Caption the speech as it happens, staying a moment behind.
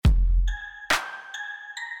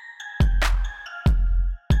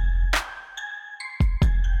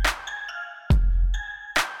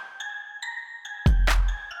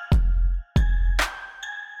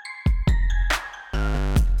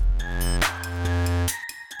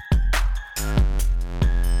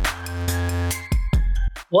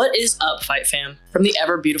What is up, Fight Fam? From the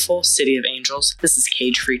ever beautiful City of Angels, this is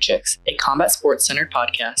Cage Free Chicks, a combat sports centered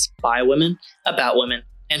podcast by women, about women,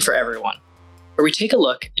 and for everyone, where we take a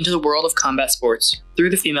look into the world of combat sports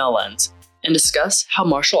through the female lens and discuss how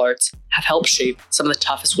martial arts have helped shape some of the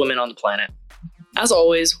toughest women on the planet. As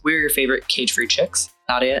always, we're your favorite Cage Free Chicks,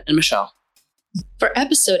 Nadia and Michelle. For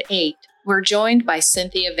episode 8, we're joined by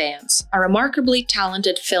Cynthia Vance, a remarkably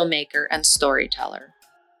talented filmmaker and storyteller.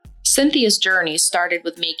 Cynthia's journey started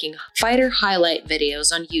with making fighter highlight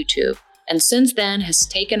videos on YouTube, and since then has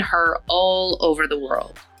taken her all over the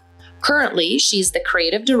world. Currently, she's the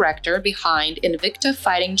creative director behind Invicta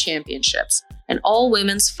Fighting Championships, an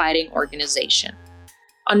all-women's fighting organization.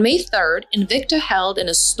 On May 3rd, Invicta held an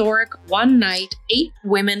historic one-night,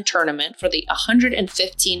 8-women tournament for the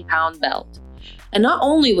 115-pound belt. And not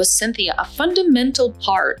only was Cynthia a fundamental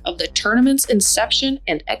part of the tournament's inception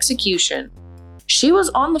and execution, she was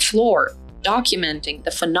on the floor documenting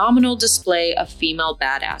the phenomenal display of female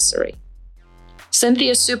badassery.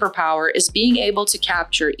 Cynthia's superpower is being able to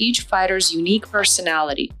capture each fighter's unique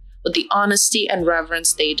personality with the honesty and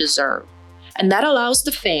reverence they deserve. And that allows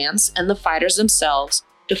the fans and the fighters themselves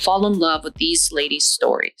to fall in love with these ladies'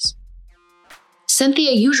 stories.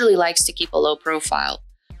 Cynthia usually likes to keep a low profile,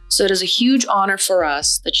 so it is a huge honor for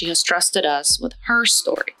us that she has trusted us with her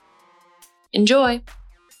story. Enjoy!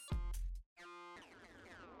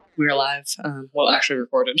 We're live. Actually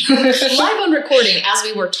recorded. Live on recording, as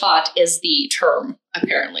we were taught, is the term,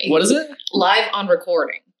 apparently. What is it? Live on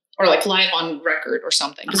recording. Or like live on record or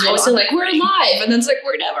something. Because we always say like, we're live. And then it's like,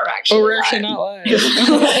 we're never actually live. We're actually not live.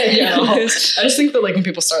 I just think that like when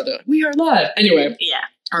people start, they're like, we are live. Anyway. Yeah.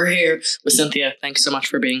 We're here with Cynthia. Thanks so much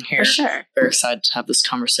for being here. For sure. Very excited to have this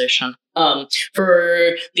conversation.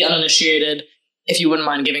 For the uninitiated, if you wouldn't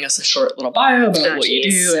mind giving us a short little bio about what you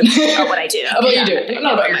do. And what I do. About what you do.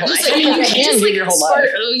 Not about your whole life. You can give your whole life.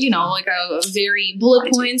 Like a very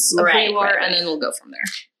bullet points of who you are, and then we'll go from there.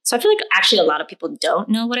 So I feel like actually a lot of people don't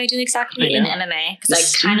know what I do exactly in MMA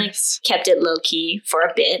because I kind of kept it low key for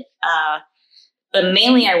a bit. But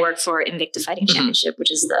mainly I work for Invicta Fighting Championship,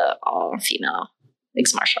 which is the all female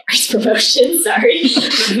mixed martial arts promotion. Sorry.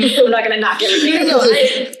 I'm not going to knock everything.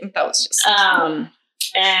 That was just...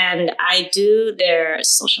 and I do their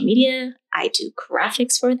social media, I do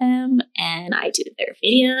graphics for them, and I do their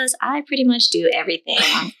videos. I pretty much do everything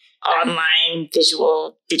online,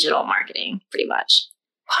 visual, digital marketing, pretty much.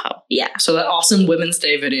 Wow. Yeah. So that awesome Women's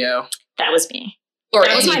Day video. That was me. Or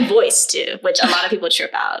that was my voice too, which a lot of people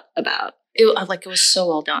trip out about. It was so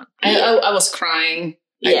well done. I was crying.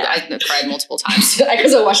 Yeah. I cried multiple times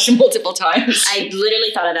because I watched it multiple times. I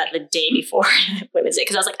literally thought of that the day before Women's Day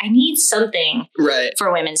because I was like, I need something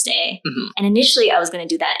for Women's Day. Mm-hmm. And initially I was going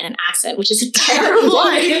to do that in an accent, which is a terrible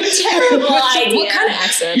idea. What kind of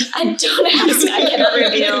accent? I don't have I cannot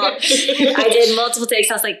reveal. I did multiple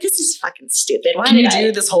takes. I was like, this is fucking stupid. Why Can did you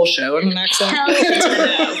do this whole show in an accent? Hell into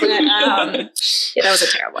the no. But yeah, that was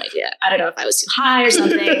a terrible idea. I don't know if I was too high or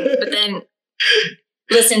something, but then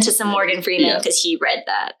listen to some Morgan Freeman because he read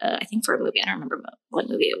that, I think for a movie. I don't remember what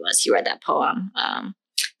movie it was. He read that poem.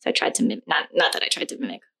 So I tried to mimic, not that I tried to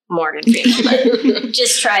mimic Morgan Freeman, but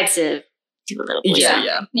just tried to do a little voice.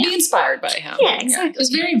 Yeah. Be inspired by him. Yeah, exactly. It was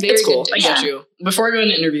very, very cool. good. I get you. Before I go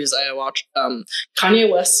into interviews, I watch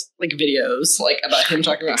Kanye West videos about him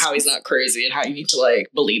talking about how he's not crazy and how you need to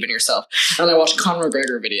believe in yourself. And I watch Conor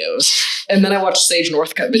McGregor videos. And then I watch Sage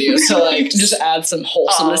Northcutt videos to just add some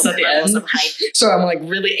wholesomeness at the end. Some hype. So I'm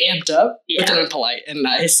really amped up, but then I'm polite and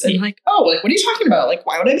nice. And what are you talking about?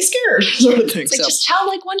 Why would I be scared? Sort of thing. It's just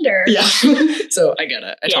tell wonder. Yeah. So I get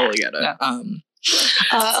it. I totally get it. Yeah.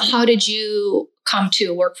 How did you come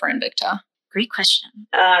to work for Invicta? Great question.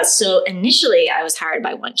 So initially I was hired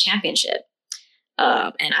by One Championship.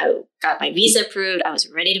 And I got my visa approved. I was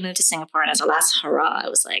ready to move to Singapore. And as a last hurrah, I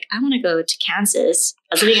was like, I want to go to Kansas.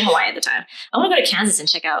 I was living in Hawaii at the time. I want to go to Kansas and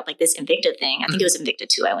check out this Invicta thing. I think it was Invicta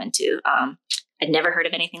 2 I went to. I'd never heard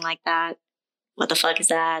of anything like that. What the fuck is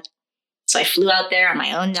that? So I flew out there on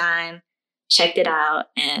my own dime, checked it out,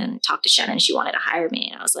 and talked to Shannon. She wanted to hire me.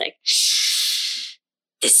 And I was like,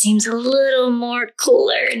 this seems a little more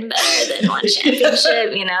cooler and better than One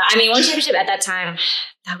Championship, One Championship at that time,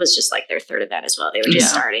 that was just their third event as well. They were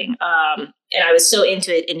just starting. And I was so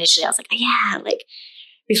into it initially. I was like,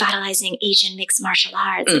 revitalizing Asian mixed martial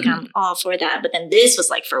arts. I'm all for that. But then this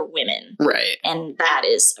was for women. Right. And that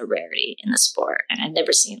is a rarity in the sport. And I'd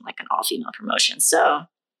never seen an all-female promotion. So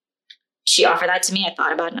she offered that to me. I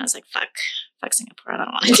thought about it and I was like, fuck fuck Singapore, I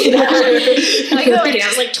don't want to do that. Like, oh my God, I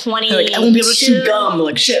was like 20. Like, I won't be able to chew gum.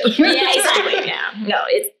 Like, shit. Yeah, exactly. Yeah. No,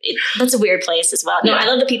 that's a weird place as well. No, I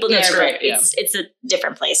love the people there, great, but it's a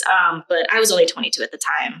different place. But I was only 22 at the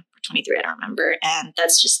time, or 23, I don't remember. And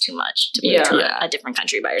that's just too much to move to a different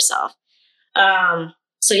country by yourself.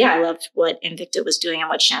 So yeah, I loved what Invicta was doing and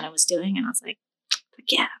what Shannon was doing. And I was like,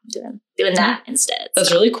 yeah, I'm doing that instead.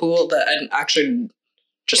 That's really cool that I actually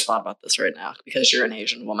just thought about this right now because you're an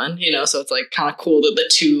Asian woman, you know, so it's like kind of cool that the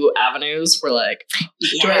two avenues were like,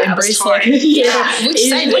 do I embrace like, which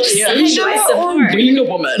side do I support? Being a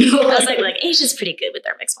woman. I was like Asia's pretty good with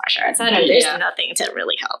their mixed martial arts. I know there's nothing to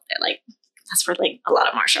really help it. Like that's where like a lot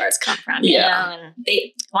of martial arts come from, you know. And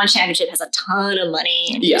One Championship has a ton of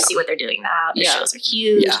money, and you see what they're doing now. Their shows are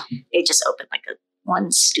huge. Yeah. They just opened like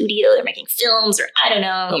one studio. They're making films, or I don't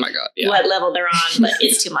know. Oh my God, what level they're on, but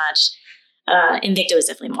it's too much. Invicta was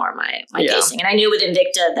definitely more my pacing. And I knew with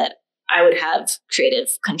Invicta that I would have creative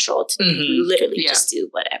control to literally just do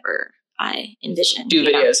whatever I envisioned. Do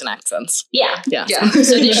videos and accents. Yeah.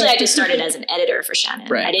 So initially I just started as an editor for Shannon.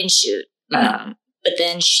 Right. I didn't shoot. But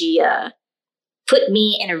then she put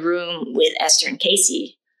me in a room with Esther and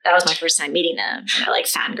Casey. That was my first time meeting them. And I like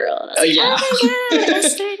fangirl. Oh my God,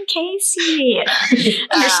 Esther and Casey.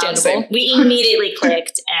 Understandable. We immediately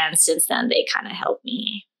clicked. And since then they kind of helped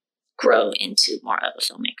me grow into more of a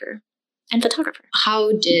filmmaker and photographer.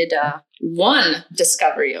 How did One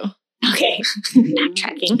discover you? Okay,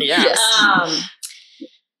 backtracking. Yes. How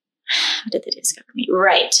did they discover me?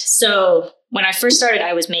 Right. So when I first started,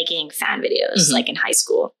 I was making fan videos, like in high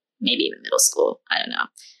school, maybe even middle school. I don't know.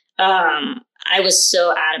 I was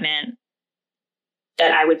so adamant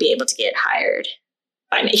that I would be able to get hired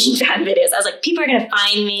by making fan videos. I was like, people are going to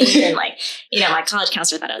find me. And like, you know, my college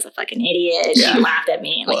counselor thought I was a fucking idiot. She laughed at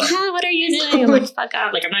me. Like, what are you doing? I'm like, fuck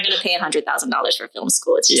off. Like, I'm not going to pay $100,000 for film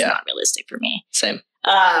school. It's just not realistic for me. Same.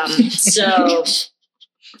 So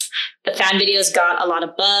the fan videos got a lot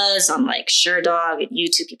of buzz on like SureDog and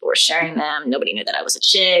YouTube. People were sharing them. Nobody knew that I was a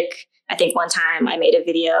chick. I think one time I made a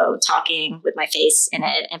video talking with my face in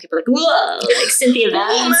it, and people were like, whoa, like Cynthia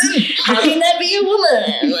Vance. How can that be a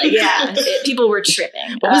woman? Like, people were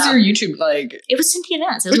tripping. What was your YouTube like? It was Cynthia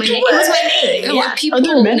Vance. It was my name. It was my name. Yeah. People are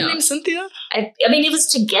there men named Cynthia? I mean, it was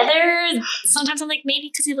together. Sometimes I'm like, maybe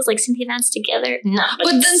because it was like Cynthia Vance together. No,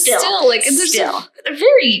 but then still like, there's a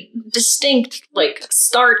very distinct like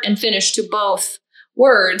start and finish to both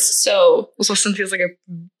words. So Cynthia's like a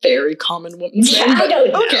very common woman's name. I know.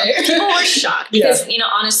 Okay. People were shocked because, you know,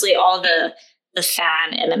 honestly, all the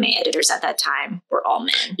fan MMA editors at that time were all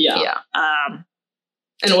men. Yeah. And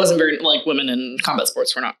it wasn't very, like, women in combat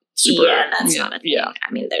sports were not super. Yeah, that's not a thing. Yeah.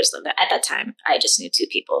 I mean, at that time, I just knew two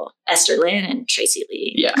people, Esther Lynn and Tracy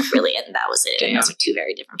Lee. Yeah. Really, and that was it. Damn. And those were two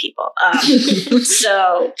very different people.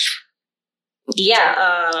 So...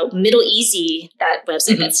 Middle Easy, that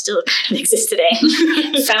website that still kind of exists today,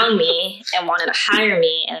 found me and wanted to hire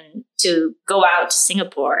me and to go out to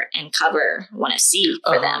Singapore and cover ONE FC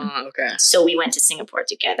for them. Okay. So we went to Singapore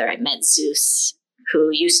together. I met Zeus, who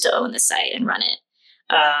used to own the site and run it.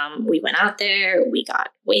 We went out there. We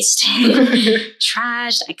got wasted,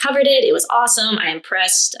 trashed. I covered it. It was awesome. I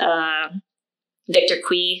impressed Victor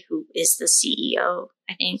Cui, who is the CEO,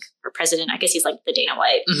 I think, or president. I guess he's like the Dana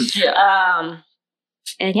White.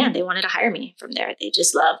 And they wanted to hire me from there. They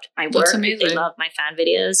just loved my work. That's amazing. They loved my fan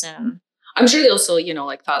videos. And I'm sure they also, you know,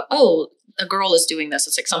 like thought, oh, a girl is doing this.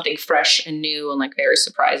 It's like something fresh and new and like very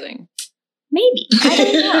surprising. Maybe. I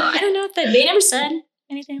don't know. I don't know if they never said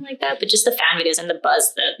anything like that, but just the fan videos and the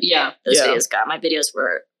buzz that those videos got. My videos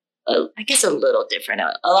were, I guess, a little different.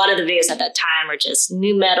 A lot of the videos at that time were just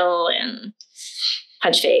new metal and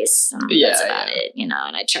punch face. That's about it, you know.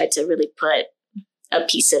 And I tried to really put a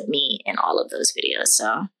piece of me in all of those videos.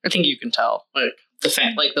 So I think you can tell,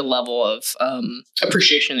 like the level of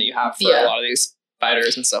appreciation that you have for a lot of these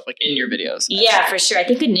fighters and stuff, like in your videos. Yeah, for sure. I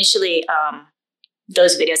think initially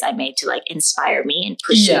those videos I made to like inspire me and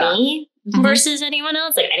push me versus anyone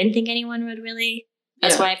else. Like I didn't think anyone would really.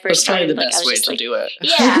 That's why I first started. That's probably the best way to do it.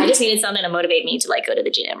 I just needed something to motivate me to like go to the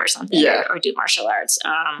gym or something or do martial arts.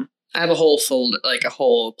 I have a whole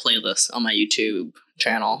whole playlist on my YouTube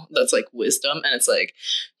channel that's like wisdom, and it's like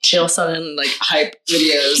chill son, like hype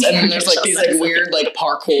videos, and then there's like these like weird like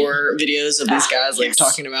parkour videos of these guys like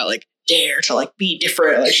talking about like dare to like be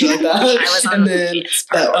different, like shit like that. I was on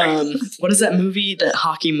that, what is that movie? That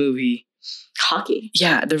hockey movie. Hockey.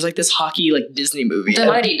 Yeah, there's like this hockey like Disney movie. The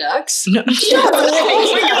Mighty Ducks? No.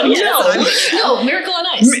 Oh my God, no, Miracle on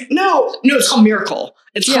Ice. No, it's called Miracle.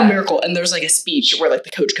 It's called Miracle, and there's like a speech where like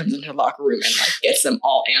the coach comes into the locker room and like gets them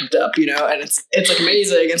all amped up, you know, and it's like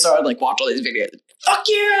amazing. And so I'd like watch all these videos. fuck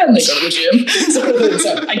yeah, and they go to the gym.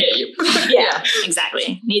 So I get you. Yeah,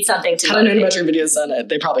 exactly. Need something to Had I known about your videos, then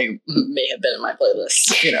they probably may have been in my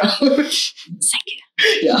playlist, you know. Thank you.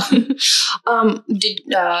 Yeah.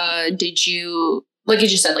 Did you, like you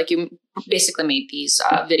just said, like you basically made these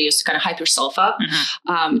videos to kind of hype yourself up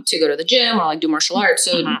to go to the gym or like do martial arts.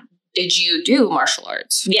 So did you do martial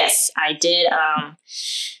arts? Yes, I did.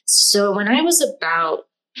 So when I was about,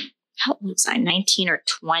 how old was I? 19 or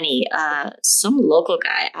 20, some local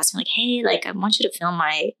guy asked me like, hey, like, I want you to film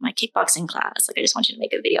my kickboxing class. Like, I just want you to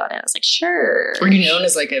make a video on it. I was like, sure. Were you known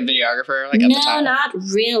as like a videographer like at the time? No, not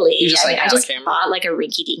really. You just, I just bought like a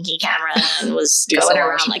rinky dinky camera and was going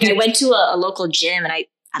around. Like I went to a local gym and I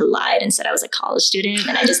lied and said I was a college student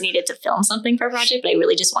and I just needed to film something for a project, but I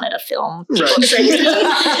really just wanted to film people training. And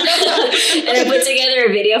I put together a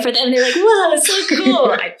video for them. And they're like, wow, that's so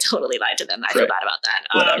cool. I totally lied to them. I feel bad about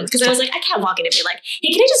that. Because I was like, I can't walk in and be like,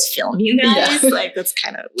 hey, can I just film you guys? Like, that's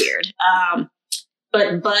kind of weird.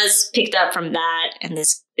 But buzz picked up from that, and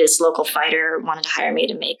this local fighter wanted to hire me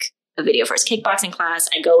to make a video for his kickboxing class.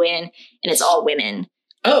 I go in and it's all women.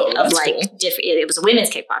 Oh, that's like cool. different. It was a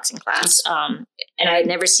women's kickboxing class, and I had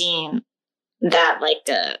never seen that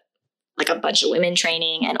like a bunch of women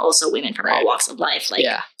training, and also women from all walks of life, like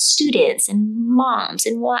students and moms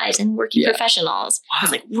and wives and working professionals. Wow. I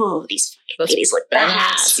was like, whoa, these ladies look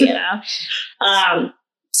badass, you know.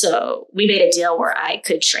 So we made a deal where I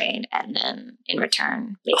could train and then in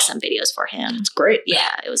return make some videos for him. It's great.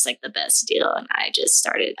 Yeah, it was like the best deal. And I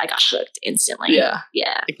got hooked instantly. Yeah.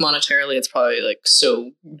 Yeah. Like monetarily, it's probably like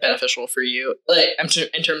so beneficial for you. Like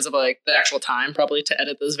in terms of like the actual time probably to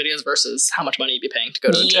edit those videos versus how much money you'd be paying to go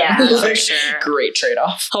to the gym. Yeah, like, for sure. Great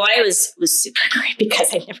trade-off. Hawaii was super great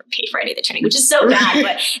because I never paid for any of the training, which is so bad,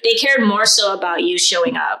 but they cared more so about you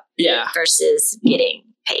showing up versus getting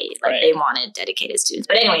paid. Like they wanted dedicated students.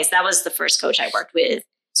 But anyways, that was the first coach I worked with.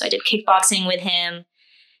 So I did kickboxing with him.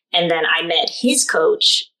 And then I met his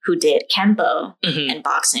coach who did Kempo and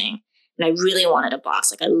boxing. And I really wanted to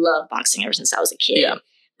box. Like I love boxing ever since I was a kid. Yeah.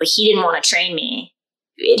 But he didn't want to train me.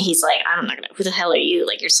 And he's like, I'm not going to, who the hell are you?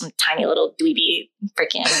 Like you're some tiny little dweeby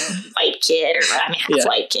freaking white kid or half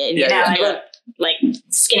white kid. You know, I look like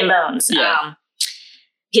skin and bones. Yeah.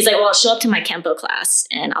 He's like, well, show up to my Kempo class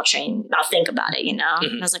and I'll train. I'll think about it, you know?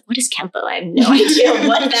 And I was like, what is Kempo? I have no idea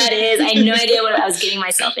what that is. I had no idea what I was getting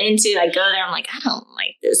myself into. I go there. I'm like, I don't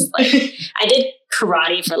like this. Like, I did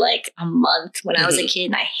karate for like a month when I was a kid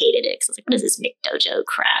and I hated it because I was like, what is this McDojo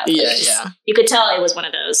crap? Like, you could tell it was one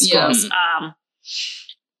of those schools.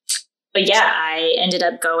 But yeah, I ended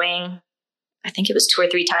up going, I think it was 2 or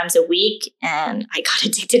 3 times a week, and I got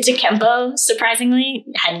addicted to Kempo, surprisingly.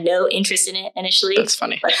 Had no interest in it initially. That's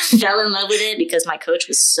funny. But fell in love with it because my coach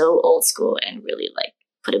was so old school and really like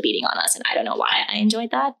put a beating on us. And I don't know why I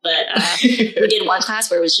enjoyed that. But we did one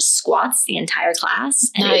class where it was just squats the entire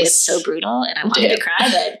class. And it was so brutal and I wanted to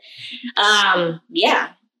cry. But I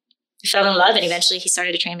fell in love, and eventually he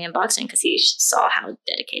started to train me in boxing because he saw how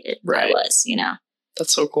dedicated I was, you know.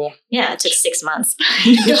 That's so cool. Yeah, it took 6 months.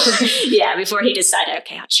 Before he decided,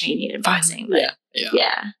 okay, I'll train you in boxing. But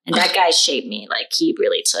yeah. And that guy shaped me. Like he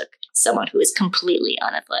really took someone who was completely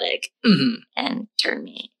unathletic and turned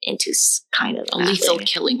me into kind of a lethal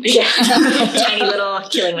killing machine. Tiny little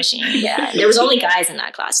killing machine. Yeah. And there was only guys in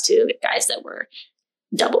that class too, guys that were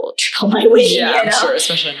double, triple my weight. Yeah, you know? I'm sure,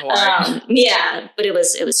 especially in Hawaii. But it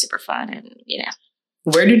was super fun, and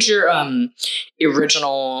Where did your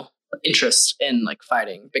original interest in like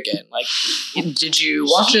fighting begin? Like, did you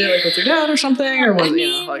watch it like with your dad or something, or was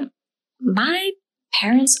like? My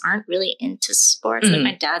parents aren't really into sports. Like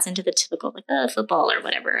my dad's into the typical like football or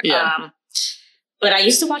whatever. Yeah. But I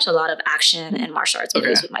used to watch a lot of action and martial arts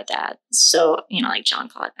movies with my dad. So like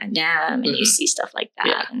Jean-Claude Van Damme, and you see stuff like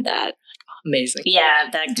that and that. Amazing. Yeah,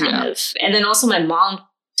 that kind of. And then also my mom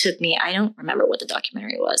took me, I don't remember what the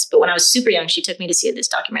documentary was, but when I was super young, she took me to see this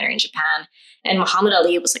documentary in Japan, and Muhammad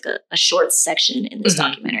Ali was like a short section in this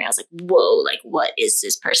documentary. I was like, whoa, like what is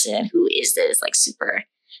this person? Who is this? Like super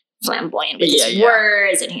flamboyant with his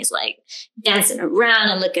words, and he's like dancing around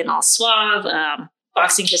and looking all suave.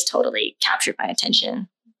 Boxing just totally captured my attention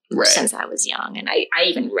since I was young. And I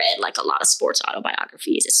even read like a lot of sports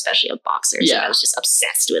autobiographies, especially of boxers. Yeah. And I was just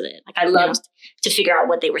obsessed with it. Like I loved to figure out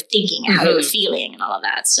what they were thinking and how they were feeling and all of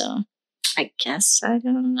that. So I guess, I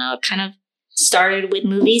don't know, it kind of started with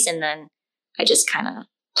movies, and then I just kind of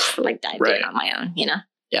like dived in on my own,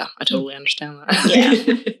 Yeah, I totally understand that.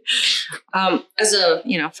 Yeah. As a,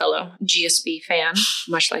 fellow GSP fan,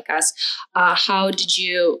 much like us, how did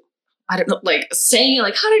you, I don't know, like saying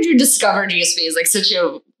like, how did you discover GSP is like such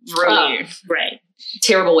a really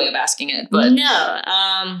terrible way of asking it, but no.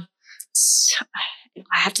 So,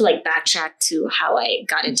 I have to like backtrack to how I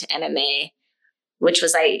got into MMA, which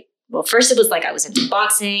was first it was like I was into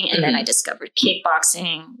boxing, and then I discovered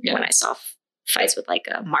kickboxing when I saw fights with like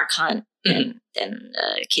Mark Hunt and then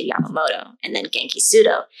Kid Yamamoto, and then Genki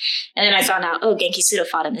Sudo. And then I found out, Genki Sudo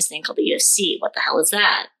fought in this thing called the UFC. What the hell is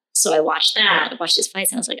that? So I watched that. I watched his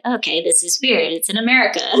fights, and I was like, okay, this is weird. It's in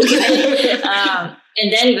America.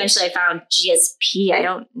 And then eventually I found GSP. I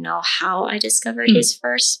don't know how I discovered his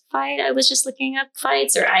first fight. I was just looking up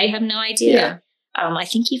fights, or I have no idea. I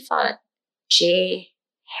think he fought Jay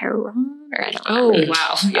Heron, or I don't know. Oh,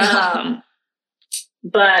 wow. Yeah.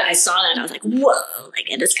 But I saw that and I was like, whoa, like,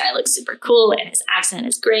 and this guy looks super cool and his accent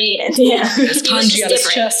is great. And his kanji on his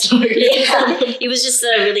chest. He was just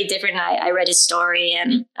really different. And I read his story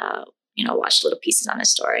and, watched little pieces on his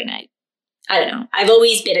story. And I don't know. I've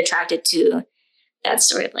always been attracted to that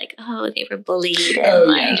story of like, they were bullied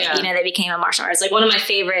and they became a martial artist. Like one of my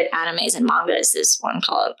favorite animes and manga is this one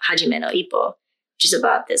called Hajime no Ippo, which is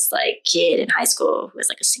about this like kid in high school who is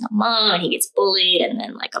like a single mom and he gets bullied, and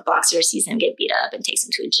then like a boxer sees him get beat up and takes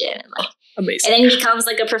him to a gym and like amazing. And then he becomes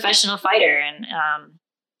like a professional fighter. And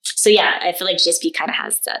so yeah, I feel like GSP kind of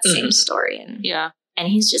has that same story, and and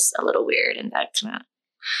he's just a little weird, and that kind of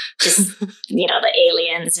just the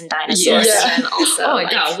aliens and dinosaurs, and then also oh my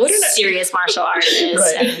God, what a serious martial artist.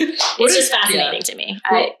 It's just fascinating to me.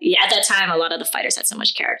 At that time, a lot of the fighters had so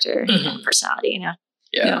much character and personality.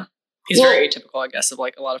 He's very atypical, I guess, of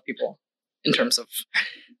like a lot of people in terms of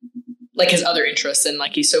like his other interests, and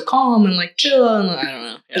like he's so calm and like chill, and I don't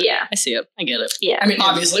know. I see it. I get it. I mean,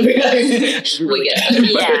 obviously we get it.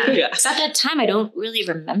 Because at that time, I don't really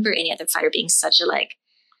remember any other fighter being such a like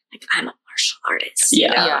I'm a martial artist.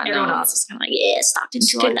 Everyone else is kind of like, Stockton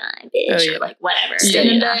 209, bitch, or like whatever.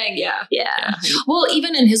 Well,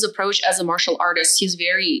 even in his approach as a martial artist, he's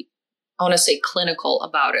very, I want to say, clinical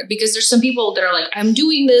about it, because there's some people that are like, I'm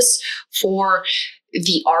doing this for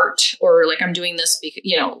the art, or like I'm doing this because,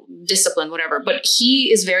 discipline, whatever. But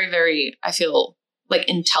he is very, very, I feel like,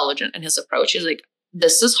 intelligent in his approach. He's like,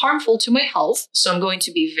 this is harmful to my health, so I'm going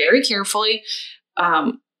to be very carefully.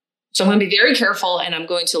 So I'm going to be very careful, and I'm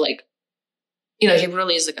going to like, he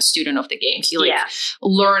really is like a student of the game. He like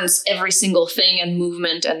learns every single thing and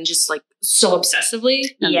movement, and just like so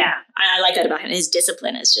obsessively. I like that about him. His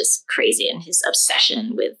discipline is just crazy, and his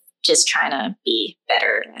obsession with just trying to be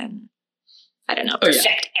better and I don't know,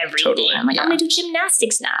 perfect everything. Totally. I'm like, I'm going to do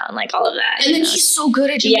gymnastics now, and like all of that. And then he's so good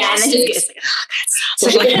at gymnastics. And then he's like,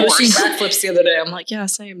 oh God, I was doing backflips the other day. I'm like,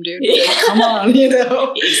 same, dude. Like, come on,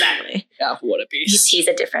 Exactly. Yeah, what a beast. He's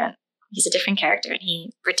a different character, and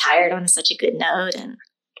he retired on such a good note. And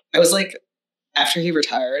I was like, after he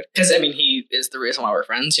retired, because I mean, he is the reason why we're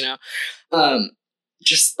friends,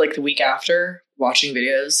 just like the week after, watching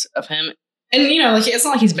videos of him. And, like, it's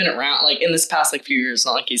not like he's been around, like, in this past, like, few years. It's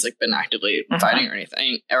not like he's, like, been actively fighting or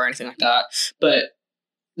anything like that. But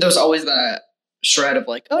there was always that shred of,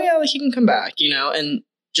 like, like, he can come back, and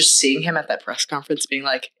just seeing him at that press conference being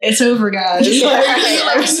like, it's over, guys.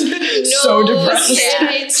 So depressed.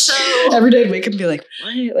 Every day I'd wake up and be like,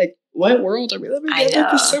 what? Like, what world are we living in? Like,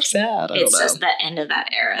 this is so sad. It's just the end of that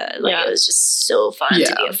era. Like, it was just so fun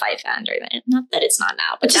to be a fight fan during that. Not that it's not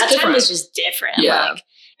now, but that time was just different. Like,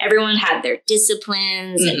 everyone had their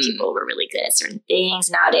disciplines, and people were really good at certain things.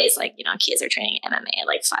 Nowadays, like, kids are training MMA at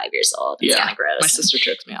like 5 years old. It's kind of gross. My sister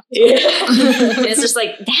chokes me out. It's just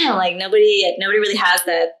like, damn, like nobody really has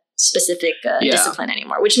that specific discipline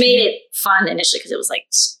anymore, which made it fun initially because it was like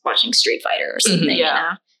watching Street Fighter or something,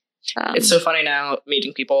 It's so funny now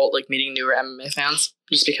meeting people, like meeting newer MMA fans,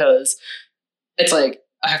 just because it's like,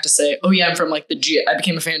 I have to say, I'm from like I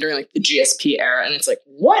became a fan during like the GSP era, and it's like,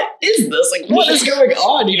 what is this? Like, what is going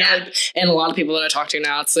on? Like, and a lot of people that I talk to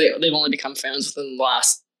now, it's like they've only become fans within the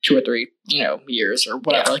last 2 or 3, years or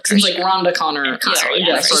whatever. Like since like Ronda Connor, sort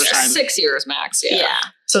of time. 6 years max.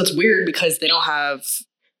 So it's weird because they don't have.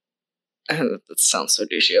 That sounds so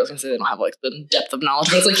douchey. I was gonna say they don't have like the depth of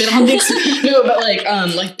knowledge, but it's like they don't have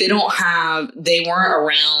like they weren't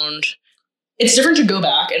around. It's different to go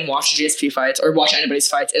back and watch GSP fights or watch anybody's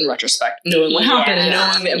fights in retrospect, knowing what happened and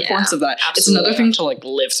knowing the importance of that. Absolutely. It's another thing to like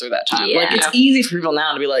live through that time. Like it's easy for people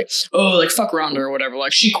now to be like, like fuck Ronda or whatever,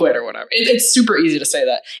 like she quit or whatever. It's super easy to say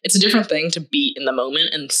that. It's a different thing to be in the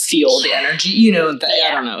moment and feel the energy.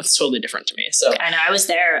 I don't know. It's totally different to me. So I know I was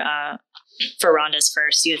there for Ronda's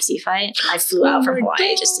first UFC fight. I flew out from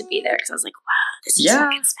Hawaii just to be there because I was like, wow, this is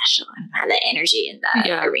fucking special. And man, the energy in that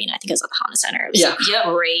arena, I think it was at the Honda Center. It was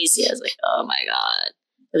crazy. I was like, oh my God.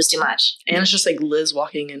 It was too much. And it's just like Liz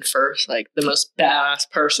walking in first, like the most badass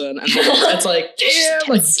person. And then it's like, damn,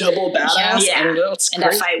 like double badass. Yeah. I don't know. It's And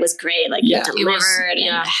great. that fight was great. Like, Yeah. it delivered.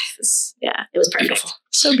 It was perfect. Beautiful.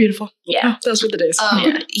 So beautiful. Yeah. Oh, those were the days.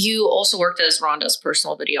 You also worked as Rhonda's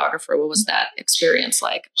personal videographer. What was that experience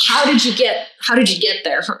like? How did you get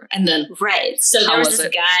there? And then Right. So there was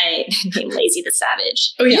this guy named Lazy the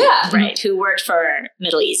Savage. Oh, yeah. Right. Who worked for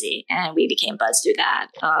Middle Easy. And we became buds through that.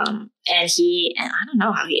 And I don't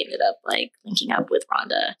know how he ended up like linking up with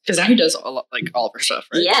Rhonda. Because now he does all of her stuff,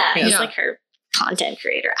 right? Yeah. He's like her content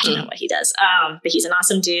creator. I don't know what he does. But he's an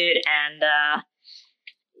awesome dude. And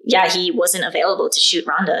he wasn't available to shoot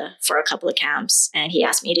Rhonda for a couple of camps. And he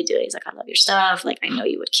asked me to do it. He's like, I love your stuff. Like, I know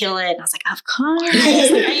you would kill it. And I was like, of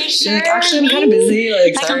course. Like, are you sure? Like, actually, I'm kind of busy.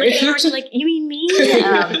 Like, I'm sorry. looking over, she's like, you mean me?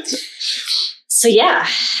 So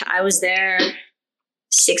I was there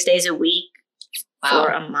 6 days a week for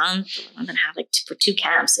a month and a half, for 2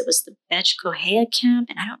 camps. It was the Betch Kohea camp,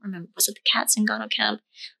 and I don't remember, was it the Kat Singano camp?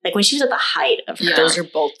 Like when she was at the height of her Those are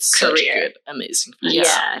both such career. good, amazing.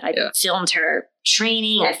 Yeah. I filmed her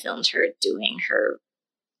training. I filmed her doing her,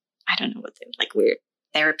 I don't know what they like, weird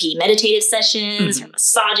therapy, meditative sessions, her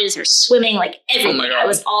massages, her swimming, like everything. Oh my God. I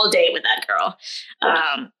was all day with that girl.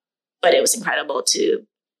 But it was incredible to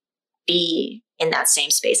be in that same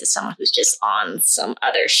space as someone who's just on some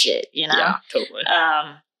other shit, you know? Yeah, totally.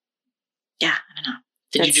 I don't know.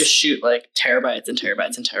 Did you just shoot like terabytes and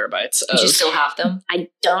terabytes and terabytes? Did you still have them? I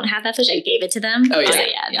don't have that footage. I gave it to them. Oh,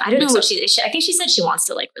 yeah. I don't know what she I think she said she wants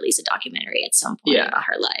to like release a documentary at some point about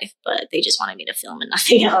her life, but they just wanted me to film and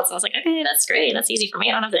nothing else. I was like, okay, that's great. That's easy for me.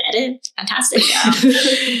 I don't have to edit. Fantastic.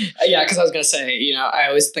 Yeah, because I was going to say, I'm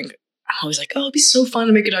always like, oh, it'd be so fun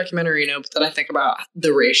to make a documentary, but then I think about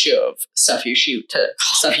the ratio of stuff you shoot to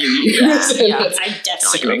stuff you use. I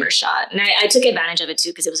definitely overshot. And I took advantage of it too,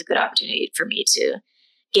 because it was a good opportunity for me to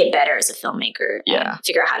get better as a filmmaker and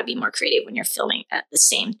figure out how to be more creative when you're filming at the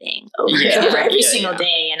same thing over and over every single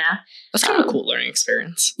day, That's kind of a cool learning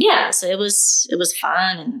experience. Yeah, so it was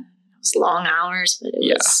fun and it was long hours, but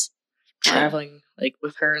it was traveling like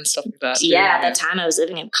with her and stuff like that. Too. Yeah, at that time I was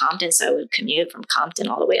living in Compton, so I would commute from Compton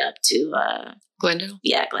all the way up to Glendale.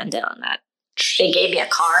 Yeah, Glendale, and that they gave me a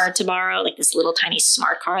car to borrow, like this little tiny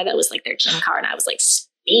smart car that was like their gym car, and I was like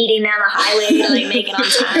speeding down the highway to like make it on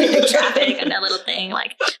time in traffic and that little thing.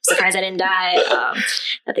 Like, I'm surprised I didn't die.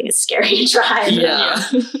 That thing is scary to drive. Yeah.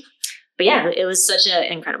 But yeah, it was such an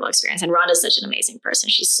incredible experience. And Rhonda's such an amazing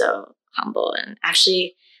person. She's so humble and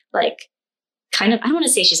actually like kind of, I don't want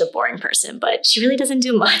to say she's a boring person, but she really doesn't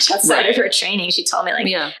do much outside of her training. She told me like,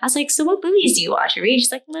 I was like, so what movies do you watch or read?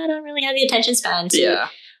 She's like, well, I don't really have the attention span to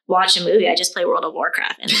watch a movie. I just play World of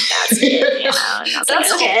Warcraft and that's it, And I was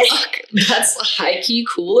like, okay. That's high key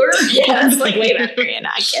cooler. Yeah, it's like way better.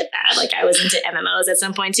 I get that. Like I was into MMOs at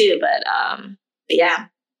some point too, but yeah,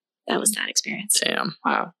 that was that experience. Damn.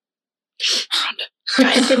 Wow.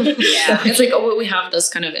 It's like, we have this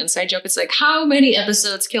kind of inside joke. It's like, how many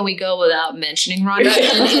episodes can we go without mentioning Rhonda?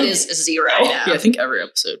 And it is 0. Yeah, I think every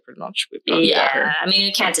episode pretty much we've talked about her. I mean,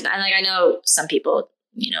 you can't deny. Like I know some people,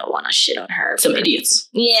 want to shit on her. Some idiots.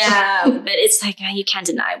 Yeah, but it's like you can't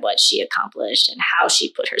deny what she accomplished and how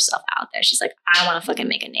she put herself out there. She's like, I want to fucking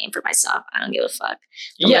make a name for myself. I don't give a fuck.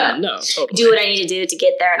 Totally. Do what I need to do to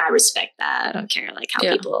get there, and I respect that. I don't care like how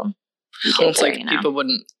people. It's like people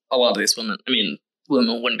wouldn't. A lot of these women. I mean,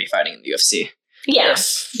 women wouldn't be fighting in the UFC. Yeah,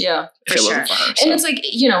 if it wasn't for her. So. And it's like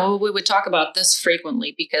we would talk about this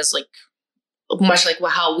frequently because like. Much like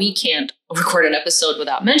how we can't record an episode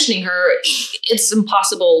without mentioning her, it's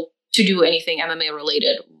impossible to do anything MMA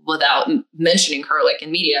related without mentioning her, like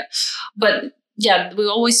in media. But yeah, we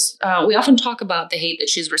often talk about the hate that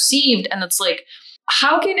she's received, and it's like,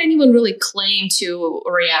 how can anyone really claim to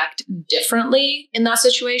react differently in that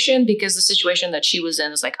situation? Because the situation that she was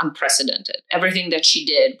in is like unprecedented. Everything that she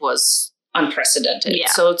did was unprecedented. Yeah.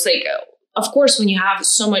 So it's like, of course, when you have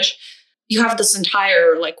so much, you have this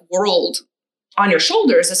entire like world on your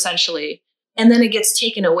shoulders essentially, and then it gets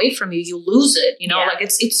taken away from you, you lose it, like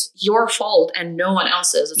it's your fault and no one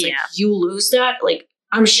else's. It's like you lose that. Like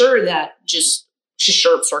I'm sure that just she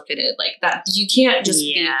short circuited like that. You can't just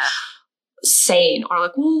be sane or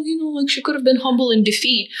like, well, like she could have been humble in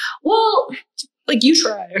defeat. Well, like you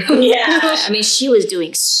try. I mean, she was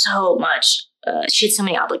doing so much. She had so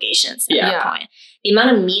many obligations at that point. The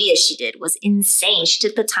amount of media she did was insane. She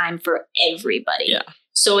took the time for everybody. Yeah.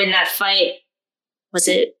 So in that fight, was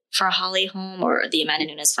it for Holly Holm or the Amanda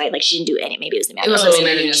Nunes fight? Like she didn't do any. Maybe it was the Amanda. It was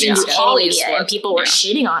Amanda Nunes. She didn't do any media, and people were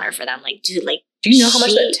shitting on her for that. I'm like, dude, like Do you know how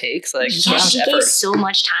much that takes? Like, yeah, she gave so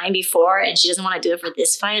much time before, and she doesn't want to do it for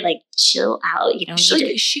this fight. Like, chill out. You know,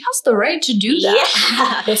 she has the right to do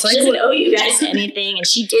that. Yeah, she doesn't owe you guys anything, and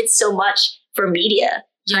she did so much for media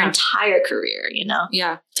her entire career. You know,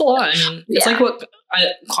 yeah, it's a lot. I mean, it's like what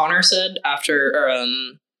Connor said after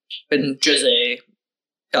when Jose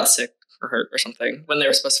got sick or hurt or something when they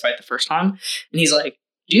were supposed to fight the first time, and he's like,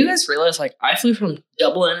 "Do you guys realize? Like, I flew from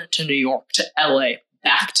Dublin to New York to LA,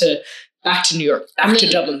 back to New York, back to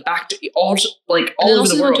Dublin, back to all over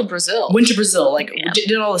the world. Went to Brazil, like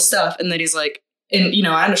did all this stuff." And then he's like, and you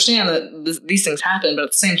know, I understand that these things happen, but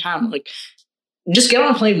at the same time, like, just get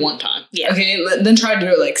on a plane one time. Yeah. Okay. Then try to do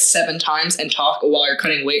it like 7 times and talk while you're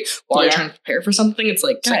cutting weight, while you're trying to prepare for something. It's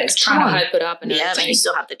like, guys, trying to hype it up and everything. But you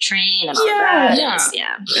still have to train and all that.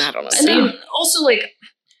 Yeah. I don't know. And then also, like,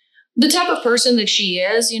 the type of person that she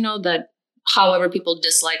is, you know, that however people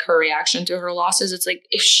dislike her reaction to her losses, it's like,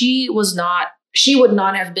 if she would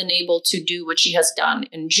not have been able to do what she has done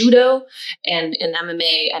in judo and in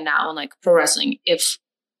MMA and now in like pro wrestling if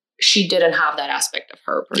she didn't have that aspect of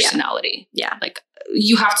her personality. Yeah. Like,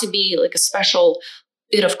 you have to be like a special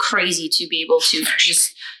bit of crazy to be able to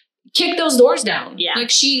just kick those doors down. Yeah.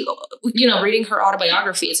 Like, she, you know, reading her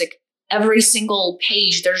autobiography, it's like, every single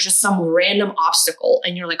page, there's just some random obstacle.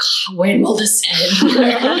 And you're like, when will this end?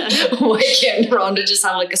 Why can't Ronda just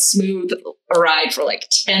have like a smooth ride for like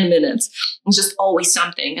 10 minutes? It's just always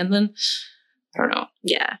something. And then, I don't know.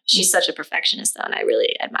 Yeah. She's such a perfectionist though. And I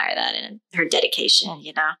really admire that and her dedication,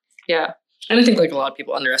 you know? Yeah. And I think like a lot of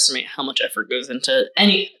people underestimate how much effort goes into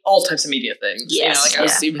all types of media things. Yes, you know, like I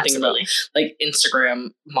was even thinking about like Instagram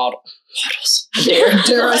models.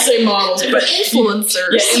 Dare I say models, but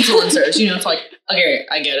influencers. Yeah, influencers. You know, it's like, okay,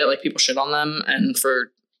 I get it. Like, people shit on them and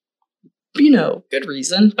for, you know, good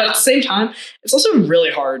reason. But at the same time, it's also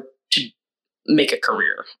really hard to make a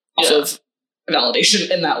career off of validation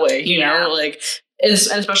in that way. You know, like, and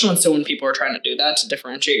especially when people are trying to do that to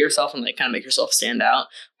differentiate yourself and like kind of make yourself stand out.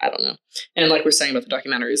 I don't know. And like we're saying about the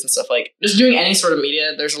documentaries and stuff, like just doing any sort of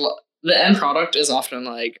media, there's a lot. The end product is often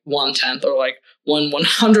like 1/10 or like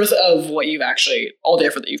 1/100th of what you've actually, all the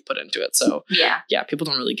effort that you've put into it. So yeah, people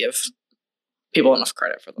don't really give people enough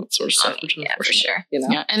credit for that sort of stuff. Yeah, for sure. You know?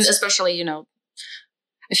 Yeah, and especially, you know,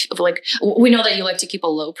 like, we know that you like to keep a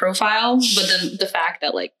low profile, but then the fact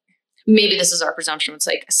that like, maybe this is our presumption. It's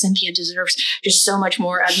like, Cynthia deserves just so much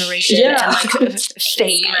more admiration and like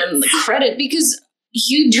fame and credit because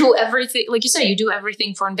you do everything, like you said, you do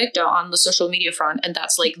everything for Invicta on the social media front. And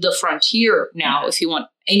that's like the frontier now if you want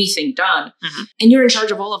anything done. And you're in charge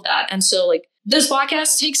of all of that. And so like, this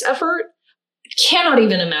podcast takes effort. Cannot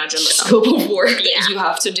even imagine the scope of work that you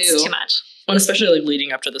have to do. It's too much. And especially like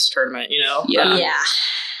leading up to this tournament, you know? Yeah.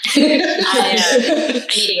 I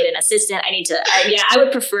need to get an assistant. I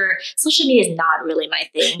would prefer, social media is not really my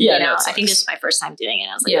thing. Yeah, you know? I think this is my first time doing it.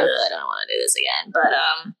 I was like, I don't want to do this again. But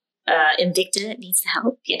Invicta needs to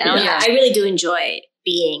help, you know? Yeah. I really do enjoy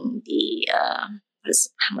being the, what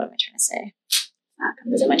am I trying to say?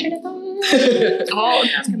 Is it my turn to thought? Oh,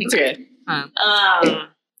 that's going to be good.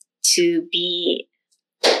 To be...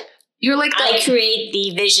 You're like I create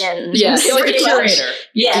the vision. Yes, you're the curator.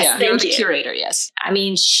 Yes, you're the curator. Yes. I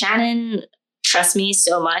mean, Shannon trusts me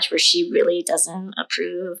so much where she really doesn't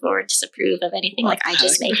approve or disapprove of anything. Like, I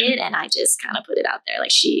just make it and I just kind of put it out there.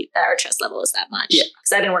 Like, our trust level is that much. Yeah.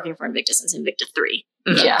 Because I've been working for Invicta since Invicta 3.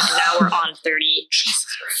 Yeah. And now we're on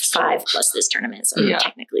 35 plus this tournament. So we're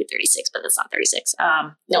technically 36, but that's not 36.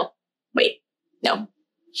 No.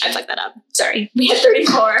 I fucked that up. Sorry. We had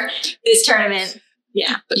 34 this tournament.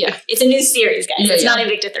 Yeah. It's a new series, guys. It's not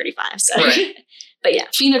Invicta 35. So, but yeah.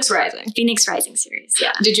 Phoenix Rising series.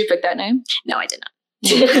 Yeah. Did you pick that name? No, I did not.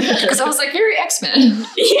 Because I was like, very X-Men.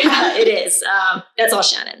 Yeah, it is. That's all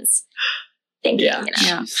Shannon's thinking. Yeah. You know?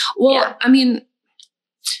 Yeah. Well, I mean,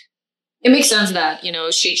 it makes sense that, you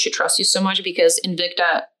know, she should trust you so much because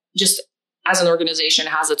Invicta, just as an organization,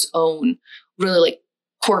 has its own really like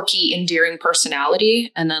quirky, endearing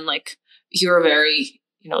personality. And then like, you're a very,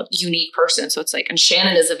 you know, unique person. So it's like, and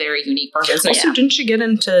Shannon is a very unique person. So also, didn't she get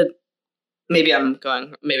into, maybe I'm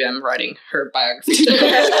writing her biography,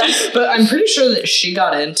 but I'm pretty sure that she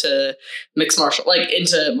got into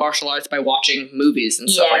into martial arts by watching movies and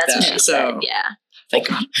stuff like that. So thank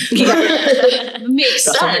God. Makes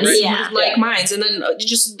sense. Yeah. Like mines. And then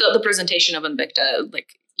just the presentation of Invicta, like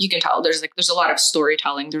you can tell there's a lot of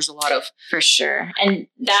storytelling. There's a lot of, for sure. And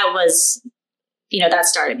that was, you know, that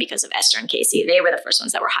started because of Esther and Casey. They were the first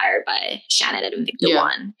ones that were hired by Shannon at Invicta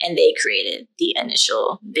 1. And they created the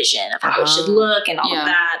initial vision of how it should look and all of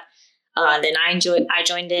that. Then I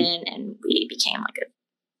joined in and we became like a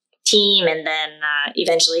team. And then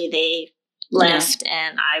eventually they left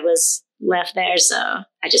and I was left there. So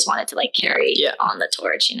I just wanted to like carry on the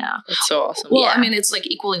torch, you know. That's so awesome. Well, I mean, it's like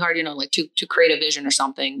equally hard, you know, like to create a vision or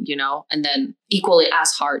something, you know, and then equally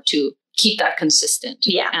as hard to keep that consistent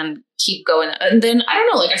and keep going. And then I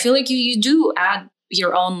don't know, like I feel like you do add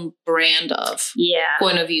your own brand of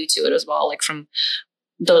point of view to it as well. Like from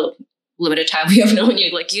the limited time we have known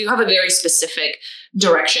you, like you have a very specific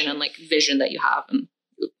direction and like vision that you have. And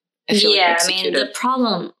I feel like I mean, the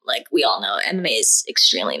problem, like we all know, MMA is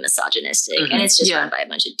extremely misogynistic and it's just run by a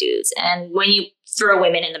bunch of dudes. And when you throw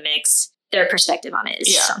women in the mix, their perspective on it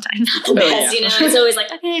is sometimes not the best, you know? It's always like,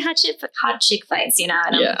 okay, hot chick fights, you know?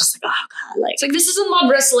 And I'm just like, oh God, like. It's like, this isn't mud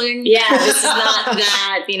wrestling. Yeah, this is not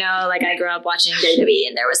that, you know? Like I grew up watching WWE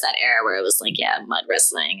and there was that era where it was like, mud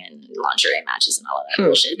wrestling and lingerie matches and all of that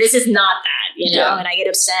bullshit. This is not that, you know? And I get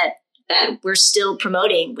upset that we're still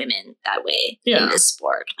promoting women that way in this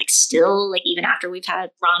sport. Like still, like even after we've had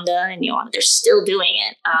Ronda and Joanna, they're still doing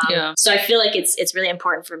it. So I feel like it's really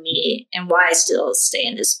important for me, and why I still stay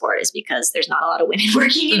in this sport is because there's not a lot of women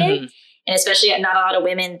working in it. And especially not a lot of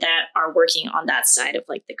women that are working on that side of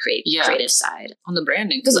like the creative side. On the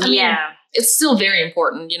branding. Because I mean, it's still very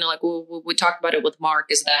important. You know, like we talked about it with Mark,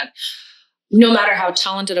 is that no matter how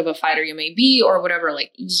talented of a fighter you may be or whatever,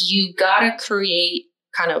 like you gotta create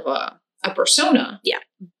kind of a persona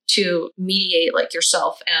to mediate like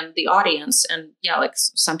yourself and the audience. And like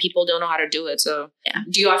some people don't know how to do it. So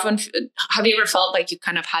do you often, have you ever felt like you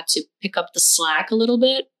kind of had to pick up the slack a little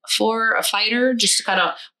bit for a fighter, just to kind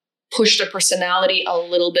of push the personality a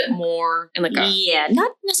little bit more in like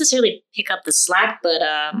not necessarily pick up the slack, but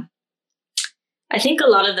I think a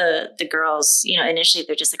lot of the girls, you know, initially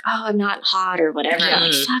they're just like, oh, I'm not hot or whatever. I'm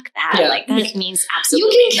like, fuck that. Like that means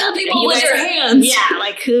absolutely you can kill people with your hands. Yeah,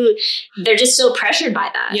 like they're just so pressured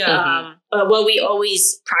by that. But what we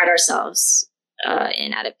always pride ourselves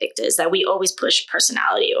in at Invicta is that we always push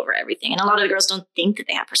personality over everything. And a lot of the girls don't think that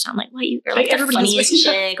they have personality. I'm like, what, you're like the funniest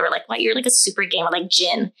chick, or like, what, you're like a super gamer, like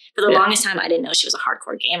Jin. For the longest time, I didn't know she was a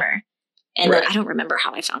hardcore gamer. And then I don't remember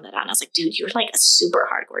how I found that out. And I was like, dude, you're like a super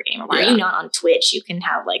hardcore gamer. Why are you not on Twitch? You can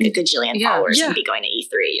have like a gajillion followers and be going to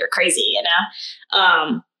E3. You're crazy, you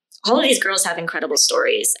know? All of these girls have incredible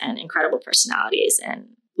stories and incredible personalities. And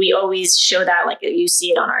we always show that, like you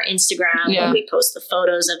see it on our Instagram when we post the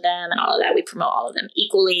photos of them and all of that. We promote all of them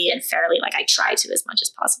equally and fairly. Like I try to as much as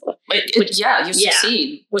possible. You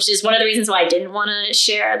succeed. Which is one of the reasons why I didn't want to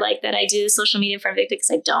share like that I do social media for Invicta, because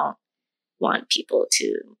I don't want people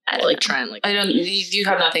to try and like, I don't, you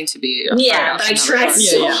have nothing to be but I try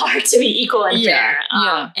so hard to be equal and fair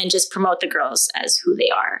and just promote the girls as who they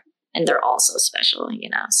are, and they're all so special, you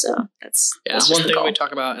know. So that's one thing we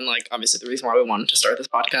talk about, and like obviously the reason why we wanted to start this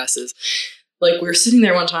podcast is like we were sitting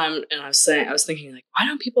there one time and I was thinking like, why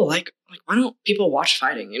don't people watch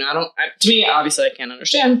fighting? You know, to me obviously I can't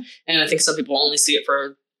understand, and I think some people only see it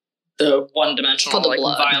for the one-dimensional like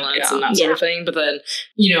violence and that sort of thing. But then,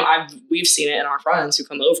 you know, we've seen it in our friends who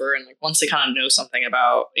come over, and like once they kind of know something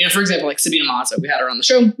about, you know, for example, like Sabina Mazo, we had her on the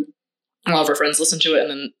show. A lot of our friends listened to it, and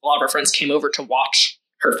then a lot of our friends came over to watch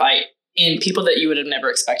her fight. And people that you would have never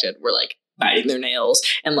expected were like biting their nails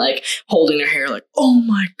and like holding their hair, like, oh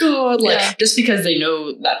my God, like just because they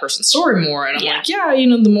know that person's story more. And I'm like, you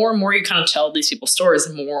know, the more and more you kind of tell these people's stories,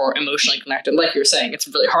 the more emotionally connected. Like you're saying, it's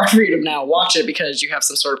really hard for you to now watch it because you have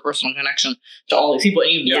some sort of personal connection to all these people,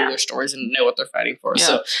 and you know their stories and know what they're fighting for.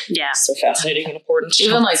 So it's so fascinating and important.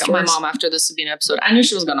 Even like my mom, after the Sabina episode, I knew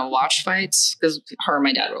she was going to watch fights because her and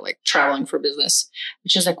my dad were like traveling for business.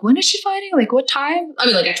 And she was like, when is she fighting? Like what time? I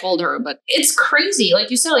mean, like I told her, but it's crazy. Like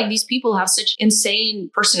you said, like these people have such insane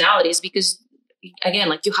personalities because, again,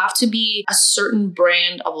 like you have to be a certain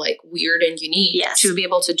brand of like weird and unique to be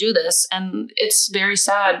able to do this. And it's very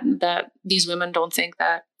sad that these women don't think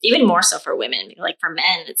that. Even more so for women. Like for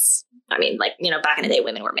men, it's, I mean, like, you know, back in the day,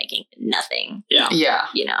 women were making nothing. Yeah.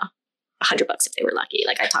 You know, $100 if they were lucky.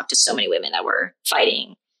 Like I talked to so many women that were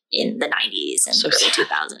fighting in the 90s and early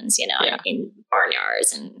 2000s, you know, in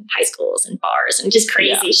barnyards and high schools and bars and just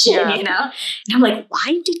crazy shit, you know? And I'm like,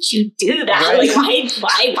 why did you do that? Right.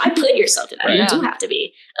 Like, why put yourself in that? You do have to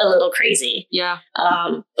be a little crazy. Yeah.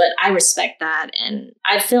 But I respect that. And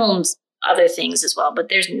I've filmed other things as well, but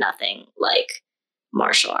there's nothing like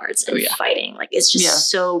martial arts and fighting. Like it's just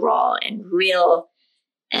so raw and real.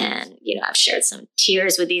 And, you know, I've shared some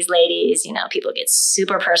tears with these ladies. You know, people get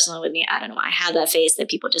super personal with me. I don't know. I have that face that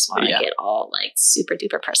people just want to get all like super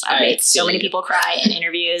duper personal. I've made so many people cry in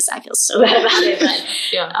interviews. I feel so bad about it. But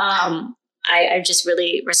I just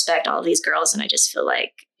really respect all of these girls. And I just feel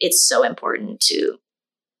like it's so important to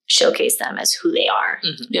showcase them as who they are,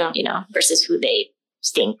 you know, versus who they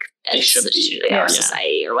think They that's should be. our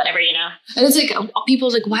society or whatever, you know. And it's like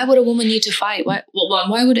people's like, why would a woman need to fight? Why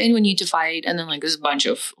would anyone need to fight? And then like there's a bunch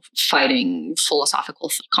of fighting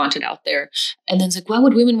philosophical content out there. And then it's like, why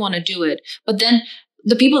would women want to do it? But then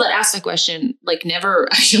the people that ask that question like never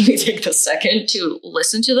actually take the second to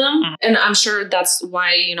listen to them. Mm-hmm. And I'm sure that's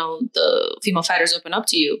why, you know, the female fighters open up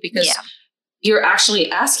to you, because you're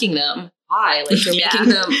actually asking them why, like you're making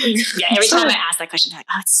them. Every time I ask that question, they're like,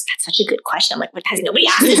 "Oh, that's such a good question." I'm like, "What? Has nobody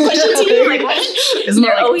asked this question to you?" Like, what? Isn't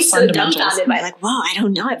they're like always so dumbfounded by like, "Whoa, I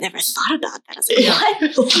don't know. I've never thought about that." I was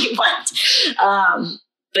like, "What? What?"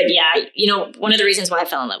 But yeah, you know, one of the reasons why I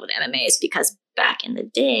fell in love with MMA is because back in the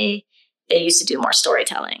day, they used to do more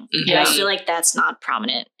storytelling, and I feel like that's not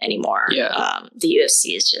prominent anymore. The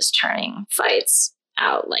UFC is just turning fights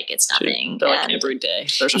out like it's nothing. They're like every day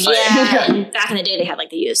there's a fight. And back in the day they had like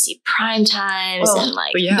the UFC prime times and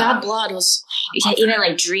like Bad Blood was even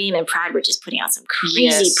like Dream and Pride were just putting out some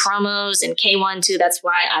crazy promos, and K1 too. That's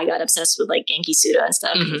why I got obsessed with like Genki Suda and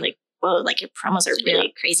stuff. Like, whoa, like your promos are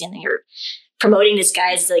really crazy, and then you're promoting this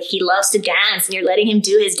guy's like he loves to dance and you're letting him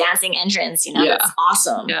do his dancing entrance, you know. That's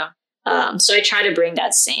awesome. So I try to bring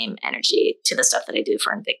that same energy to the stuff that I do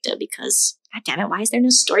for Invicta, because God damn it, why is there no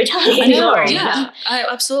storytelling anymore?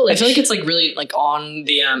 Absolutely. I feel like it's like really like on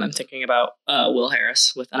the I'm thinking about Will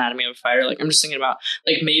Harris with Anatomy of a Fighter. Like I'm just thinking about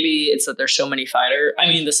like maybe it's that there's so many fighters. I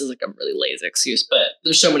mean, this is like a really lazy excuse, but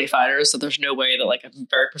there's so many fighters that there's no way that like a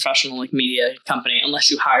very professional like media company,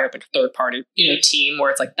 unless you hire like a third party, you know, team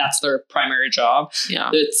where it's like that's their primary job.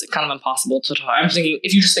 It's kind of impossible to. I'm thinking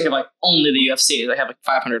if you just think of like only the UFC, they have like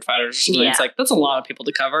 500 fighters or something. It's like that's a lot of people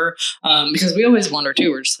to cover. Because we always wonder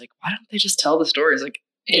too. We're just like, why don't they just tell the stories? Like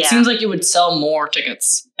it seems like you would sell more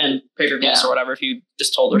tickets and pay-per-views or whatever if you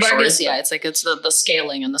just told their stories. I guess, it's like it's the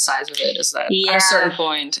scaling and the size of it is that at a certain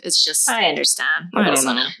point it's just I understand. I don't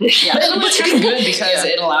know. But it's kind of good because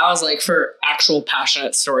it allows like for actual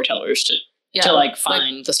passionate storytellers to like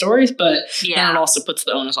find the stories, but then it also puts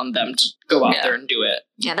the onus on them to go out there and do it.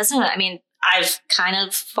 That's not. I mean, I've kind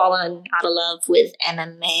of fallen out of love with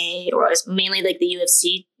MMA, or mainly like the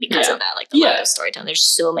UFC because of that, like the lack of storytelling. There's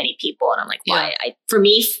so many people, and I'm like, why? For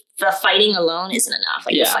me, the fighting alone isn't enough.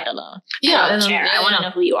 Like the fight alone. I don't care. I want to know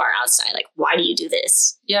who you are outside. Like, why do you do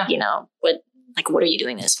this? You know, what are you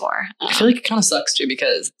doing this for? I feel like it kind of sucks too,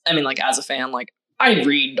 because I mean, like as a fan, like I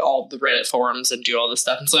read all the Reddit forums and do all this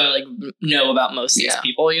stuff, and so I like know about most of these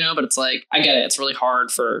people, you know. But it's like I get it. It's really hard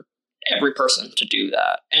for every person to do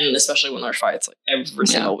that, and especially when there's fights like every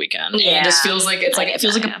single weekend. It just feels like it's like it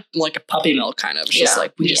feels like a puppy mill kind of. It's just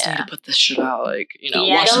like we just need to put this shit out, like, you know.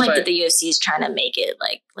 I don't like that the UFC is trying to make it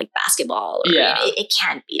like basketball. Or, it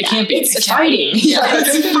can't be. It can't be. It's fighting.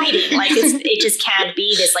 It's fighting. Like it just can't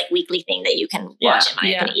be this like weekly thing that you can watch. In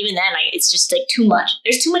my opinion, even then, like it's just like too much.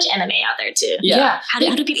 There's too much MMA out there too. How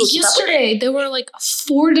do people keep up with it? There were like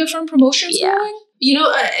 4 different promotions going. You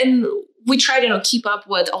know, and we try to keep up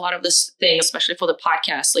with a lot of this thing, especially for the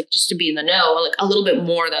podcast, like just to be in the know, like a little bit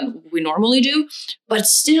more than we normally do. But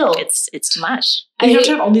still, it's too much. And you have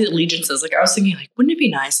to have all these allegiances. Like I was thinking, like, wouldn't it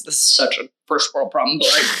be nice? This is such a first world problem, but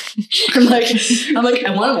like, I'm like,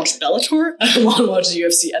 I want to watch Bellator. I want to watch the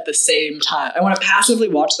UFC at the same time. I want to passively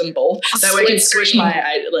watch them both. That way I can switch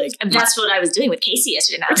And that's what I was doing with Casey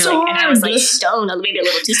yesterday. And I was like stoned, maybe a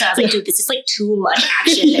little too stoned. I was like, dude, this is like too much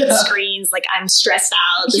action and screens. Like I'm stressed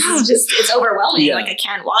out. This is just, it's overwhelming. Like I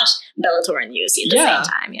can't watch Bellator and UFC at the same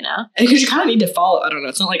time, you know? And because you kind of need to follow, I don't know,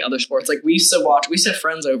 it's not like other sports. Like we used to have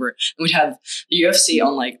friends over and we'd have the UFC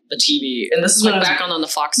on like the TV. And this is like back on the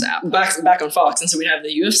Fox app. Back on Fox. And so we'd have the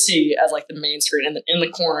UFC as like the main screen and then in the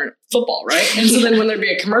corner football, right? And so then when there'd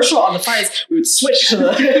be a commercial on the fights, we would switch to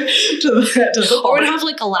the football. Or we'd have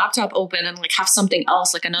like a laptop open and like have something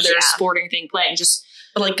else, like another sporting thing playing.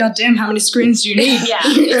 But like, goddamn, how many screens do you need?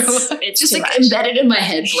 It's just like embedded in my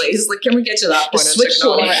head, please. Like, can we get to that point? Switch to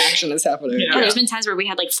what action is happening. There's been times where we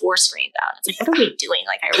had like 4 screens out. It's like, what are we doing?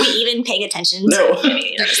 Like, are we even paying attention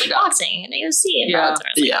to just like boxing and AOC and Bellator?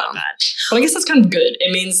 Oh god. But I guess that's kind of good.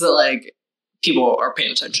 It means that like people are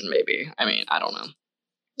paying attention. Maybe. I mean, I don't know.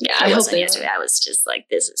 Yeah, I wasn't yesterday. I was just like,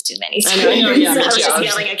 this is too many screens. I was just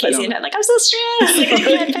yelling at Casey and I'm like, I'm so stressed. Like, I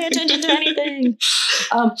can't pay attention to anything.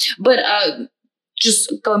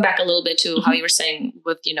 Just going back a little bit to how you were saying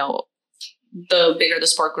with, the bigger the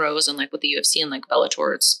sport grows and like with the UFC and like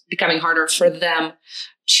Bellator, it's becoming harder for them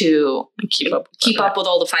to keep up with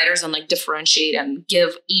all the fighters and like differentiate and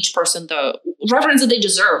give each person the reverence that they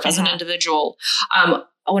deserve as an individual. I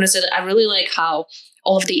want to say that I really like how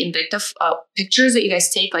all of the Invicta pictures that you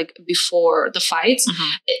guys take like before the fights,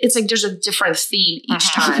 it's like there's a different theme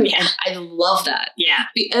each time. And I love that. Yeah.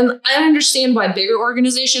 And I understand why bigger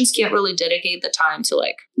organizations can't really dedicate the time to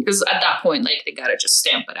like, because at that point, like they gotta just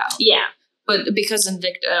stamp it out. Yeah. But because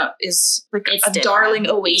Invicta is like It's a different. darling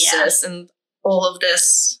oasis and all of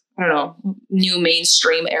this, I don't know, new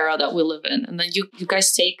mainstream era that we live in. And then you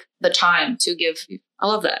guys take the time to give, I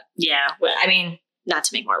love that. Yeah. Well, I mean, not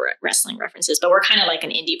to make more wrestling references, but we're kind of like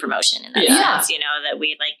an indie promotion in that sense, you know, that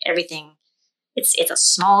we like everything. It's a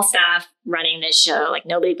small staff running this show. Like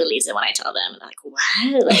nobody believes it when I tell them. They're like,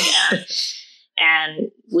 what? Like,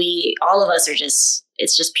 and all of us are just,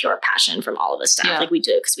 it's just pure passion from all of us staff. Yeah. Like we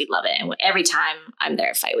do it because we love it. And every time I'm there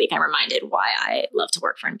at Fight Week, I'm reminded why I love to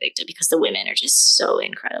work for Invicta, because the women are just so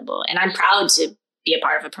incredible. And I'm proud to be a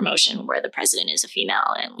part of a promotion where the president is a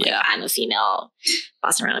female and like I'm a female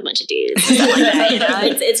bossing around a bunch of dudes and stuff like that. You know,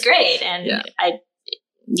 it's great. And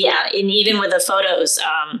and even with the photos,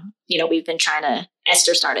 you know, we've been trying to,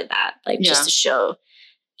 Esther started that, like just to show,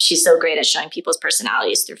 she's so great at showing people's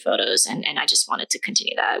personalities through photos. And I just wanted to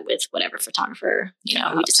continue that with whatever photographer, you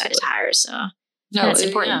know, we decided to hire. So it's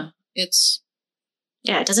important.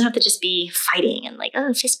 It doesn't have to just be fighting and like,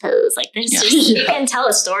 oh, fist pose. Like there's just, you can tell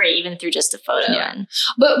a story even through just a photo. Yeah. And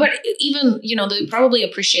But even, you know, they probably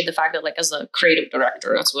appreciate the fact that like as a creative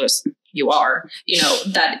director, that's what you are, you know,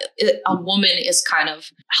 that a woman is kind of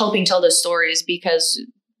helping tell the stories because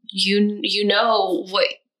you know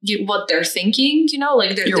what they're thinking, you know,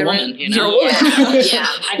 like they're woman, you know? You're a woman.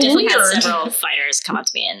 I definitely had several fighters come up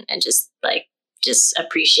to me and just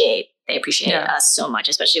appreciate. They appreciate us so much,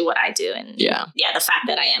 especially what I do. And the fact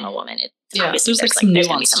that I am a woman, obviously there's some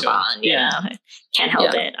nuance some to it. bond, you know, can't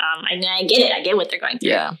help it. I get it. I get what they're going through.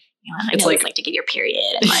 Yeah. You know, I know it's like to get your period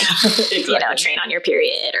and like, you know, train on your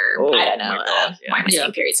period or I don't know. Why am I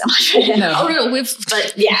saying period so much?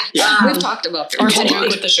 We've talked about Our period. whole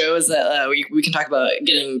joke with the show is that we can talk about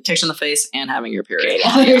getting kicked in the face and having your period.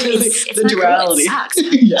 It's the duality. Cool.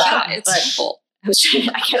 It sucks. It's full. I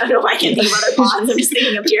don't know why I can't think of other bonds. I'm just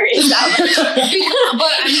thinking of periods now. But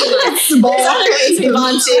I mean, there's other ways we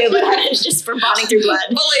bond too, but it's just for bonding through blood.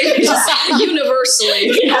 But like, just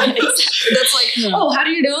universally. That's like, oh, how do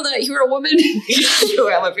you know that you're a woman? You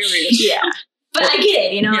have a period. Yeah. But I get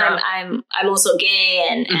it, you know, I'm also gay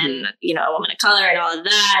and you know, a woman of color and all of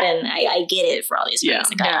that. And I get it for all these reasons.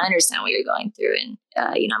 Like, I understand what you're going through. And,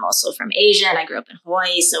 you know, I'm also from Asia and I grew up in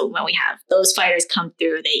Hawaii. So when we have those fighters come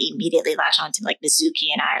through, they immediately latch on to like Mizuki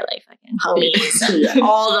and I are like fucking homies. And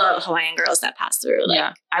all the Hawaiian girls that pass through.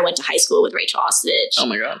 Like I went to high school with Rachel Ostovich. Oh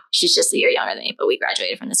my God. She's just a year younger than me, but we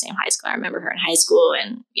graduated from the same high school. I remember her in high school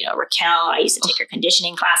and, you know, Raquel, I used to take her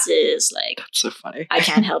conditioning classes. Like, that's so funny. I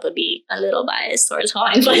can't help but be a little biased towards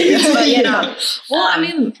Hawaiian fighters, but you know. Well, I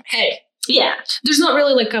mean, hey. Yeah. There's not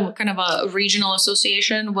really like a kind of a regional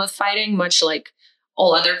association with fighting, much like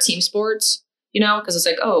all other team sports, you know, because it's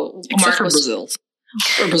like, oh, except for Brazil.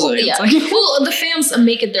 Or Brazilians. Well, the fans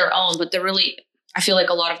make it their own, but they're really, I feel like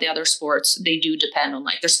a lot of the other sports, they do depend on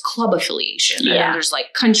like, there's club affiliation and then there's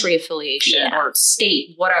like country affiliation or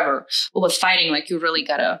state, whatever. But with fighting, like you really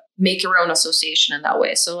gotta make your own association in that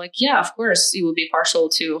way. So like, yeah, of course you would be partial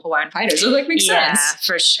to Hawaiian fighters. It like makes sense. Yeah,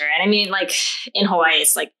 for sure. And I mean, like in Hawaii,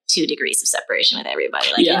 it's like 2 degrees of separation with everybody.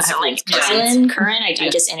 Like in some like Ellen Curran, I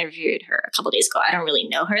just interviewed her a couple days ago. I don't really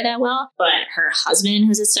know her that well, but her husband,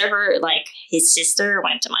 who's a server, like his sister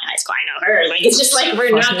went to my high school. I know her. Like it's just like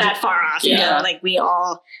we're not that far off. You know, like we're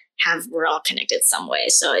all connected some way.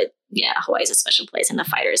 So Hawaii's a special place. And the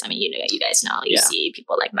fighters, I mean, you guys know, you see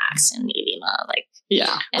people like Max and Ilima, like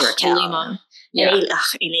and Raquel. Ilima. And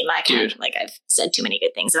Ilima, like I've said too many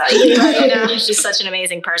good things about Ilima. You know, she's such an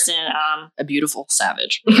amazing person. A beautiful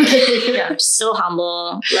savage. So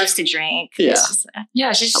humble, loves to drink. She's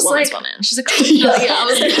just like woman. She's like, I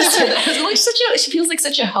was gonna say that. Like she feels like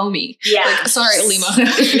such a homie. Yeah. Like, sorry, Ilima.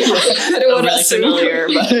 I don't want to really familiar,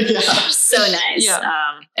 but so nice. Yeah.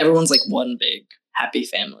 Everyone's like one big happy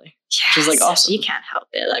family. Which is like awesome. You can't help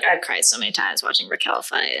it. Like I've cried so many times watching Raquel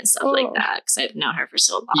fight and stuff like that because I've known her for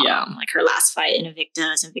so long. Yeah. Like her last fight in Invicta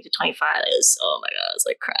was Invicta 25. It was, oh my God, I was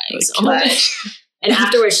like crying so much. And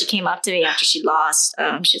afterwards, she came up to me after she lost.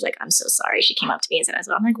 She was like, "I'm so sorry." She came up to me and said,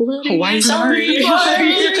 "I'm like, what? Why sorry?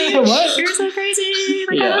 What? You're so crazy.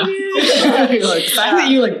 Like, I love you." Like, the fact that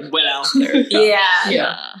you like went out there.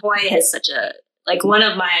 Hawaii has such a one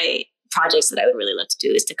of my projects that I would really love to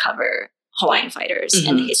do is to cover Hawaiian fighters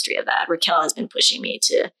and the history of that. Raquel has been pushing me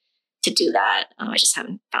to do that. I just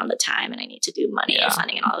haven't found the time, and I need to do money and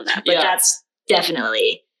funding and all of that. But that's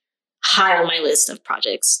definitely high on my list of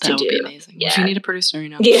projects to do. That would be amazing. Yeah. If you need a producer,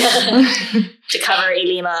 Yeah. To cover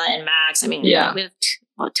Elima and Max. I mean, Yeah. we have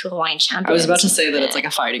two Hawaiian champions. I was about to say that it's like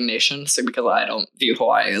a fighting nation, so because I don't view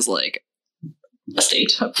Hawaii as like a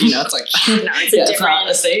state. It's like no, it's not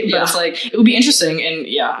a state, but it's like it would be interesting. And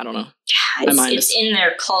I don't know. Yeah, it's in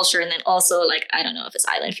their culture, and then also like I don't know if it's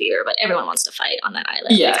island fever, but everyone wants to fight on that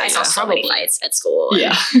island. Yeah, I saw so many fights at school.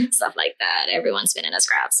 Yeah, and stuff like that. Everyone's been in a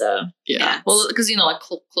scrap. So yeah. Well, because like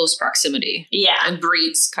close proximity. Yeah, it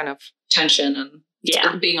breeds kind of tension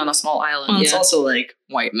and being on a small island. Well, it's also like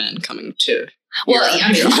white men coming to. Well,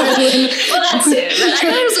 I mean, well, that's it.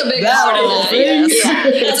 That was a big part of it. Yeah.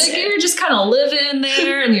 It's like you're just kind of living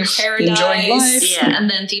there in your paradise. Enjoying life. Yeah. And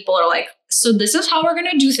then people are like, so this is how we're going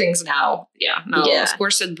to do things now. Yeah. No, of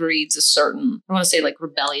course it breeds a certain, I want to say like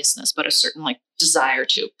rebelliousness, but a certain like desire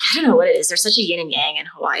to. I don't know what it is. There's such a yin and yang in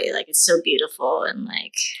Hawaii. Like it's so beautiful and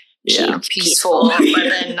like peaceful, but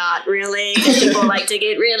then not really. People like to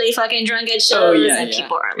get really fucking drunk at shows, and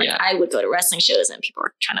people are like, I would go to wrestling shows, and people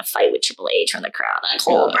are trying to fight with Triple H from the crowd, like,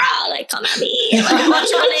 oh, bro, like, come at me, and like, I'm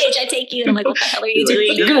Triple H, I take you, and I'm like, what the hell are you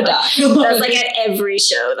doing? You're gonna die. That's like at every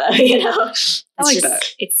show, though, I like that.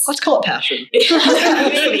 Let's call it passion. Maybe,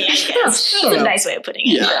 I guess. That's a nice way of putting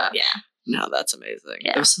it. Yeah. No, that's amazing.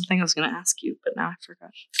 There was something I was going to ask you, but now I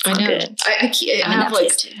forgot. I know.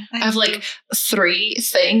 I have like 3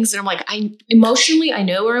 things, and I'm like, emotionally, I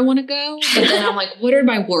know where I want to go, but then I'm like, what are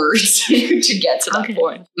my words to get to that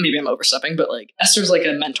point? Maybe I'm overstepping, but like Esther's like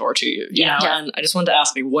a mentor to you, you know? And I just wanted to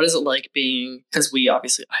ask, what is it like being? Because we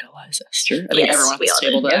obviously idolize Esther. I think everyone at this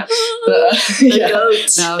table does. The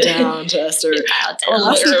goat. Bow down to Esther. Or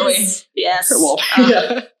literally. Yes.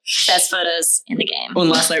 Her best photos in the game. When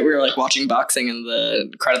last night we were like watching boxing and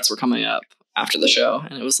the credits were coming up after the show,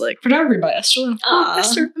 and it was like photography by Esther.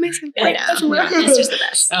 Esther, amazing. I know. Esther's the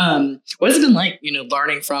best. What has it been like,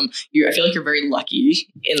 learning from you? I feel like you're very lucky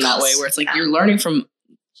in that way, where it's like you're learning from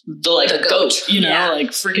the goat, like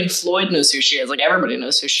freaking Floyd knows who she is. Like everybody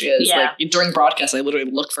knows who she is. Yeah. Like during broadcast, I literally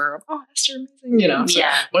look for her. Oh, Esther, amazing. So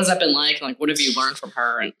what has that been like? Like, what have you learned from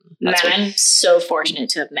her? And I'm so fortunate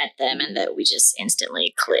to have met them, and that we just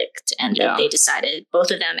instantly clicked, and that they decided, both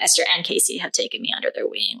of them, Esther and Casey, have taken me under their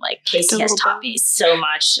wing. Like Casey has taught me so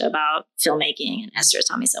much about filmmaking, and Esther has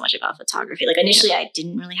taught me so much about photography. Like initially, I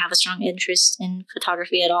didn't really have a strong interest in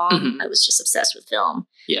photography at all. I was just obsessed with film.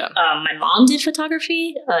 Yeah. My mom did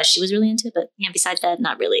photography. She was really into it, but besides that,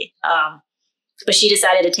 not really. But she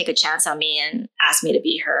decided to take a chance on me and asked me to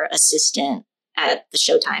be her assistant at the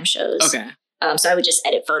Showtime shows. Okay. So I would just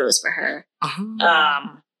edit photos for her.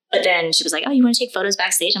 But then she was like, oh, you want to take photos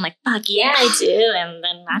backstage? I'm like, fuck yeah, I do. And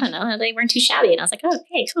then, I don't know, they weren't too shabby. And I was like, oh,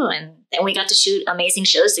 okay, cool. And then we got to shoot amazing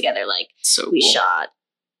shows together. Like, we've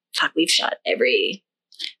shot every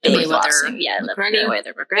Mayweather,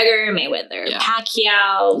 Mayweather McGregor, Mayweather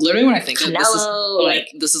Pacquiao. Literally, when I think Canelo,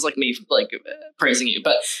 of this is like me like praising you,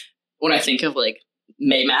 but when I think of like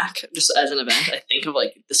Maymac just as an event, I think of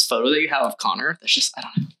like this photo that you have of Connor. That's just I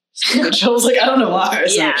don't know. Good shows, like I don't know why.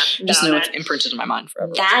 It's it's imprinted in my mind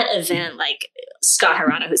forever. That event, like Scott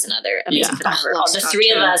Harana, who's another amazing photographer. All the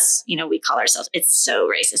three of us, we call ourselves. It's so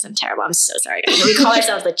racist and terrible. I'm so sorry, guys. We call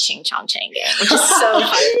ourselves the Ching Chong Chang Gang, which is so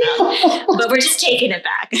funny. But we're just taking it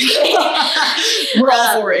back. We're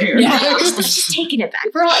all for it here. We're just taking it back.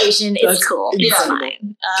 We're all Asian. It's cool. It's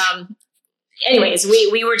fine. Anyways,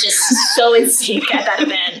 we were just so in sync at that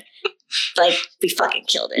event. Like, we fucking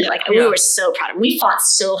killed it. We were so proud of it. We fought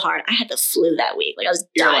so hard. I had the flu that week. Like, I was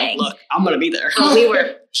dying. Like, look, I'm going to be there. We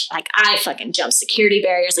were, like, I fucking jumped security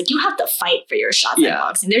barriers. Like, you have to fight for your shots in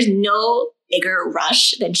boxing. There's no bigger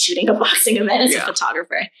rush than shooting a boxing event as a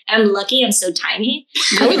photographer. And I'm lucky I'm so tiny.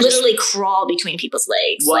 I would literally crawl between people's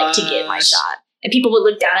legs, like, to get my shot. And people would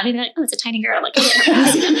look down at me and be like, oh, it's a tiny girl. Like,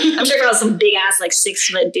 I'm sure if I was some big ass, like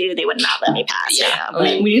 6-foot dude, they would not let me pass.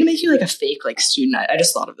 But we need to make you like a fake like student. I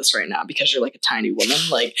just thought of this right now because you're like a tiny woman.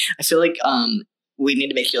 Like, I feel like we need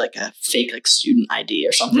to make you like a fake like student ID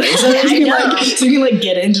or something. So you can like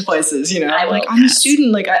get into places, like I'm a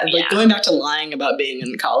student. Like going back to lying about being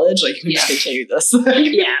in college, like you can just continue this.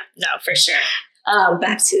 No, for sure.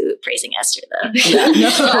 Back to praising Esther though.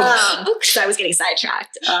 Because I was getting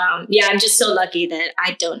sidetracked. I'm just so lucky that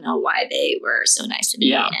I don't know why they were so nice to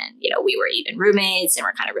me. And, we were even roommates and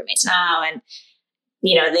we're kind of roommates now. And,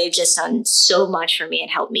 they've just done so much for me and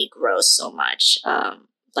helped me grow so much.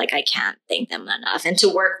 Like I can't thank them enough. And to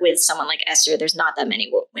work with someone like Esther, there's not that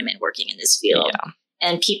many women working in this field. Yeah.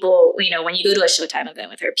 And people, when you go to a Showtime event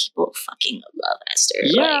with her, people fucking love Esther.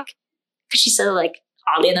 Yeah. Like, because she's so like,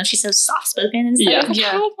 oddly enough, she's so soft spoken and stuff.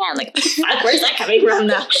 Like, where's that coming from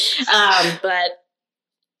though? But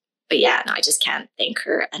But yeah, no, I just can't thank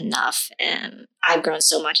her enough. And I've grown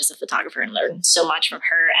so much as a photographer and learned so much from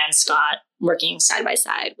her and Scott working side by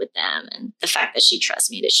side with them. And the fact that she trusts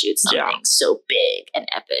me to shoot something so big and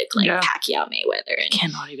epic, like Pacquiao Mayweather. And I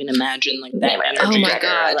cannot even imagine like that energy. Oh my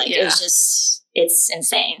God. Like it was just, it's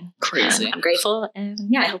insane. Crazy. And I'm grateful. And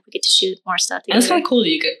yeah, I hope we get to shoot more stuff together. And it's kind of cool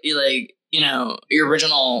that you like, you know, your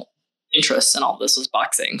original interest in all this was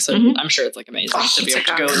boxing. So I'm sure it's like amazing to be able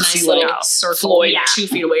to go and see little Floyd 2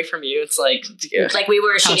 feet away from you. It's like, like we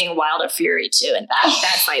were shooting Wilder Fury too. And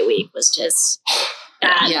that fight week was just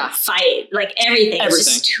that fight, like everything was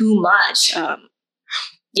just too much.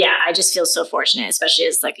 Yeah, I just feel so fortunate, especially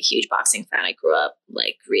as like a huge boxing fan. I grew up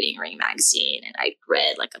like reading Ring magazine, and I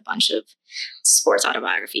read like a bunch of sports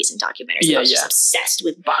autobiographies and documentaries. I was just obsessed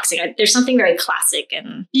with boxing. There's something very classic,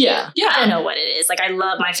 and I don't know what it is. Like I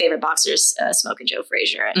love my favorite boxers, Smoke and Joe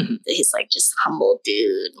Frazier, and he's like just humble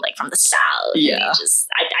dude, like from the South. Yeah, and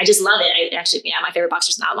I just love it. My favorite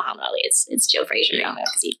boxer is not Muhammad Ali. It's Joe Frazier. Yeah,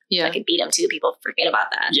 because I could beat him too. People forget about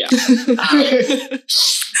that. Yeah.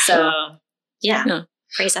 Yeah.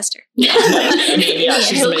 Praise Esther. I mean,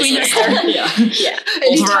 she's amazing. Esther. Yeah.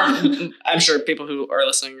 I'm sure people who are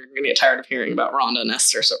listening are going to get tired of hearing about Rhonda and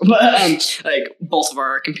Esther. So, but like both of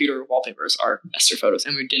our computer wallpapers are Esther photos,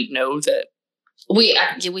 and we didn't know that. We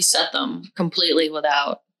set them completely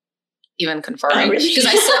without even confirming. Because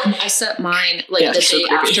I set mine like the day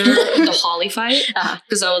after the Holly fight.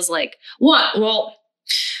 Because I was like, what? Well,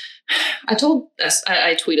 I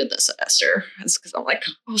tweeted this at Esther because I'm like,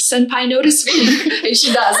 oh, Senpai noticed me. And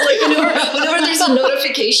she does. Like whenever there's a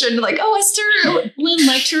notification, like, oh, Esther Lynn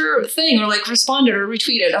liked her thing or like responded or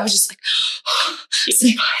retweeted. I was just like, oh,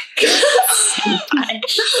 Senpai.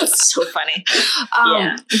 That's so funny.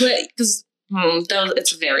 But because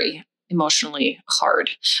it's a very emotionally hard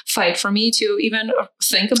fight for me to even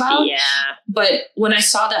think about. Yeah. But when I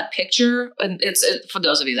saw that picture, and it's for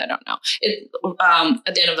those of you that don't know,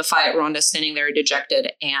 at the end of the fight, Rhonda's standing there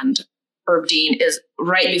dejected, and Herb Dean is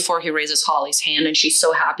right before he raises Holly's hand, and she's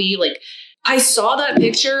so happy. Like I saw that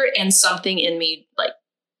picture, and something in me like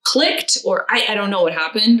clicked, or I don't know what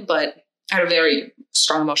happened, but I had a very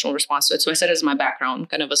strong emotional response to it. So I said it as my background,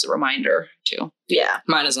 kind of as a reminder too. Yeah.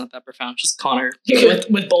 Mine is not that profound. Just Connor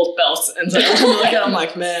with both belts. And so I'm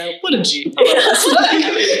like, man, what a G.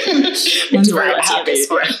 Mine's very happy.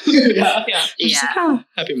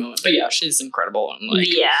 Happy moment. But yeah, she's incredible. And like,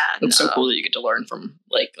 it's so cool that you get to learn from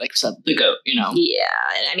like the GOAT, you know? Yeah.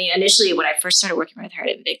 And I mean, initially when I first started working with her at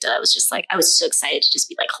Invicta, I was just like, I was so excited to just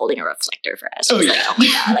be like holding a reflector for us. Like, oh my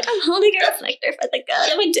God, like I'm holding a reflector for the GOAT.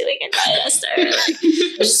 Am I doing it right, Esther? I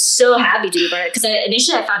was just so happy to be part of it. Because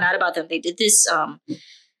initially I found out about them. They did this,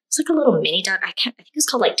 it's like a little mini doc. I think it was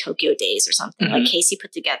called like Tokyo Days or something. Like Casey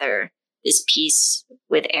put together this piece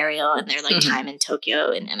with Ariel and their like time in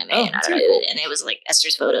Tokyo in MMA. And I don't know. Cool. And it was like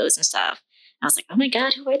Esther's photos and stuff. And I was like, oh my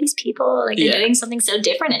God, who are these people? Like they're doing something so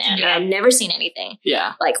different in anime. I've never seen anything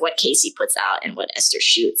like what Casey puts out and what Esther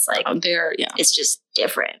shoots. Like it's just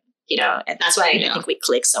different, you know? And that's why I think we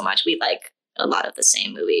click so much. We like a lot of the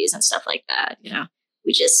same movies and stuff like that, you know?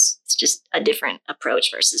 It's just a different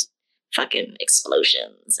approach versus fucking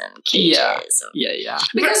explosions and cages.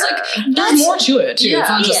 Because like there's more to it too. It's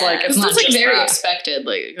not just like it's not like just very that. Expected.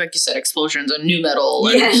 Like you said, explosions and new metal.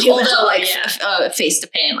 And all the Face to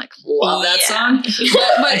Pain. Like love that song.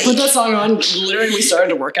 But I put that song on. Literally, we started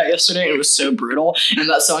to work out yesterday, and it was so brutal. And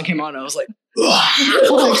that song came on, and I was like. There's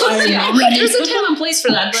a time and place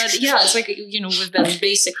for that, but it's like we've been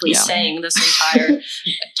basically saying this entire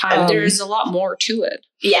time. There's a lot more to it.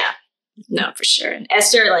 Yeah, no, for sure. And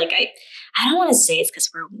Esther, like I don't want to say it's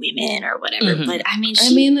because we're women or whatever, but I mean,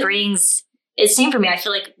 she brings. It's same for me. I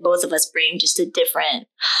feel like both of us bring just a different,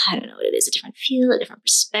 I don't know what it is, a different feel, a different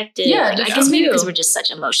perspective. Yeah, I guess maybe because we're just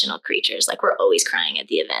such emotional creatures. Like we're always crying at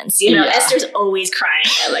the events. You know, Esther's always crying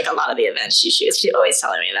at like a lot of the events she shoots. She's always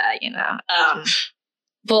telling me that, you know.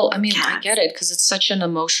 Well, I mean, I get it because it's such an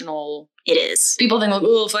emotional. It is. People think like,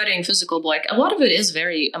 oh, fighting physical, but like a lot of it is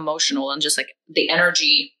very emotional and just like the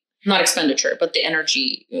energy. Not expenditure, but the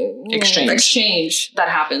energy exchange that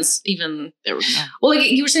happens. Even well,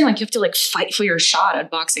 like you were saying, like you have to like fight for your shot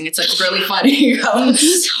at boxing. It's like really funny.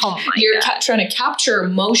 You're trying to capture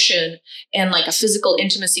motion and like a physical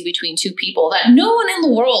intimacy between two people that no one in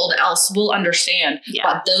the world else will understand,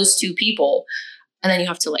 but those two people. And then you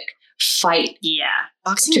have to like fight. Yeah,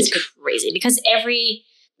 boxing is crazy because every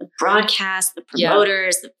the broadcast, the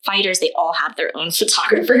promoters, the fighters, they all have their own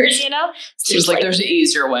photographers, you know? So Seems like there's an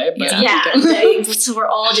easier way, but so we're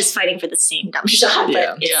all just fighting for the same dumb shot,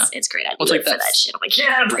 but it's great. I live for that shit. I'm like,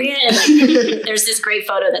 yeah, bring it. Like, there's this great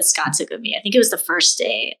photo that Scott took of me. I think it was the first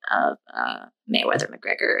day of Mayweather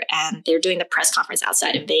McGregor, and they're doing the press conference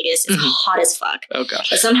outside in Vegas. It's hot as fuck. Oh gosh.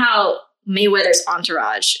 But somehow Mayweather's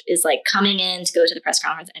entourage is like coming in to go to the press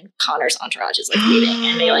conference, and Connor's entourage is like leaving,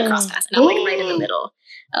 and they like cross paths, and I'm like right in the middle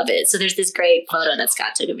of it. So there's this great photo that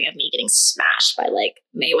Scott took of me getting smashed by like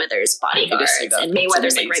Mayweather's bodyguards, and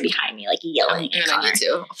Mayweather's like right behind me, like yelling. And I need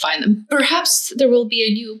to find them. Perhaps there will be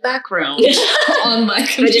a new background on my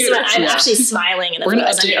computer. I'm actually smiling. We're gonna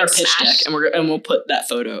update our pitch deck, and we'll put that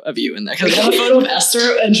photo of you in there. Because we have a photo of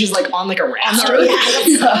Esther, and she's like on like a raft.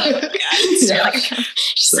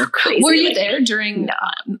 She's so crazy. Were you there during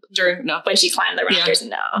when she climbed the rafters?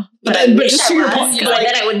 No, but just to your point,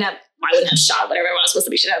 then I wouldn't have shot whatever I was supposed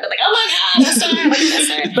to be shooting. I'd be like, oh my god,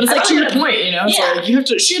 Esther. But it's like to your point, you know, it's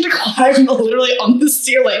like she had to climb literally on the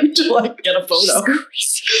ceiling to like get a photo.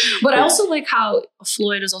 Crazy. But I also like how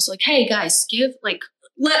Floyd is also like, hey guys,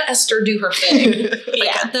 let Esther do her thing.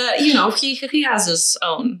 He has his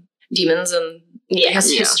own demons and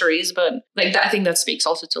his histories, but like I think that speaks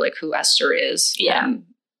also to like who Esther is. Yeah.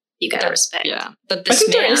 You gotta respect. Yeah. But I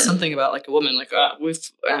think there is something about like a woman, like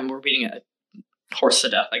we're beating a horse to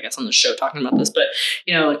death, I guess, on the show talking about this, but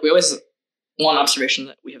you know, like we always, one observation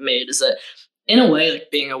that we have made is that in a way,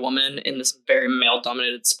 like being a woman in this very male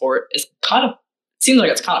dominated sport is seems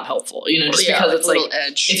like it's kind of helpful, you know, just because it's like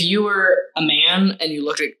edge. If you were a man and you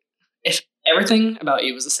looked at, if everything about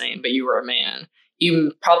you was the same, but you were a man,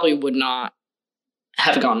 you probably would not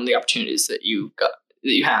have gotten the opportunities that you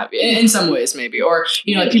have in some ways, maybe, or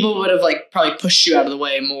you know, like people would have like probably pushed you out of the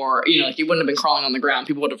way more. You know, like you wouldn't have been crawling on the ground.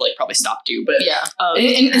 People would have like probably stopped you. But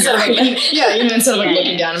instead of like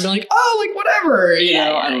looking down and being like, oh, like whatever. You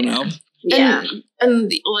know, I don't know. Yeah,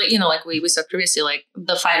 and you know, like we said previously, like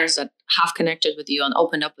the fighters that have connected with you and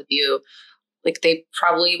opened up with you, like they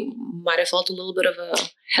probably might have felt a little bit of a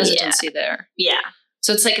hesitancy there. Yeah.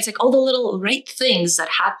 So it's like all the little right things that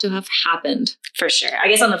had to have happened. For sure. I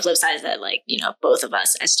guess on the flip side is that, like, you know, both of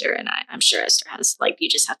us, Esther and I'm sure Esther has, like, you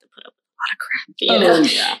just have to put up with a lot of crap. You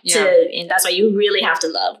know? And that's why you really have to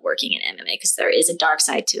love working in MMA, because there is a dark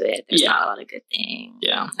side to it. There's not a lot of good things.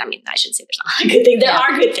 Yeah. I mean, I shouldn't say there's not a lot of good things. There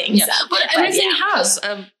are good things. Yeah. But everything has.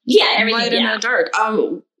 Everything. Light and dark.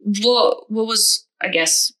 What was, I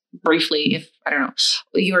guess, briefly, if, I don't know,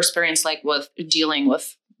 your experience like with dealing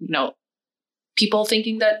with, you know, people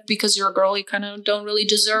thinking that because you're a girl, you kind of don't really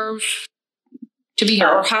deserve to be here?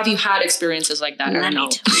 Or have you had experiences like that? Let me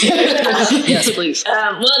Yes, please.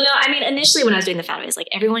 Well, no, I mean, initially when I was doing the fan base, like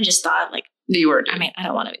everyone just thought like, you were. I mean, I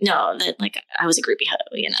don't want to. No, that like I was a groupie hoe,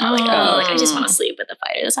 you know. Like, like I just want to sleep with the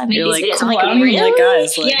fighter. That's how I made these videos. Cool, I'm like, I don't even like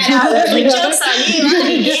guys. Like, like jokes on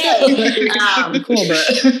you. Cool, but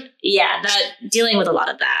that dealing with a lot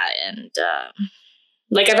of that, and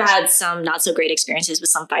like I've had some not so great experiences with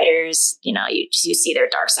some fighters. You know, you see their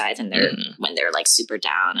dark sides, and they're when they're like super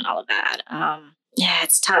down and all of that.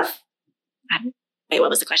 It's tough. Wait, what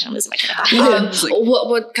was the question? I'm losing my train of thought.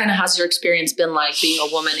 What kind of has your experience been like being a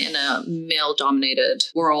woman in a male-dominated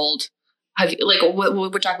world? Have you like what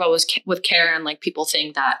we talk about was with Karen? Like people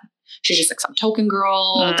think that she's just like some token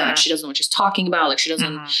girl, that she doesn't know what she's talking about. Like she's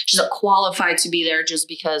not qualified to be there just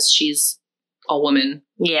because she's a woman.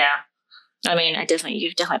 Yeah. I mean, you definitely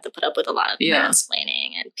have to put up with a lot of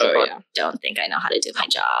mansplaining, and people don't think I know how to do my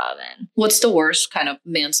job. And what's the worst kind of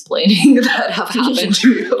mansplaining that have happened to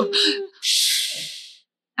you?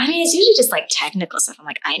 I mean, it's usually just like technical stuff. I'm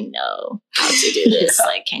like, I know how to do this.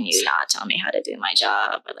 Like, can you not tell me how to do my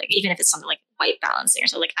job? Or like, even if it's something like white balancing or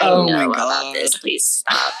something, like, I know about this. Please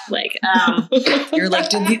stop. Like, you're like,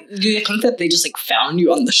 do you think that they just like found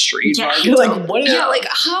you on the street? Yeah, you're like, what? Like,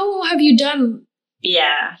 how have you done?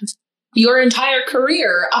 Yeah. Your entire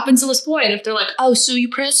career up until this point, if they're like, oh, so you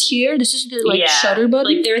press here, this is the shutter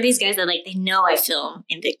button. Like there are these guys that like they know I film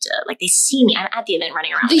Invicta, like they see me. I'm at the event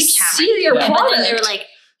running around. They with the camera. see your product. But then they were like,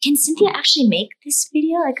 "Can Cynthia actually make this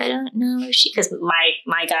video?" Like I don't know if she, because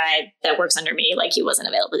my guy that works under me, like he wasn't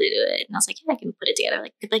available to do it, and I was like, "Yeah, I can put it together."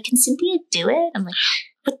 Like can Cynthia do it? I'm like,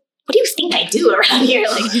 what do you think I do around here?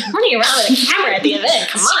 Like running around with a camera at the event.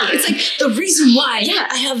 Come on. It's like the reason why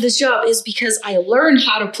I have this job is because I learned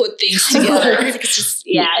how to put things together. It's just,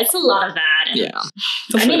 it's a lot of that. And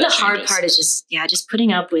I mean, the hard part is just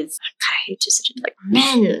putting up with, God, I hate just like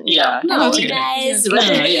men. Yeah. No, you guys.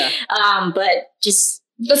 But just,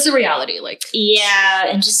 that's the reality. Like,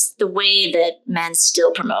 and just the way that men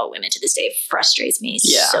still promote women to this day frustrates me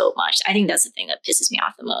so much. I think that's the thing that pisses me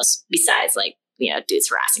off the most, besides like dudes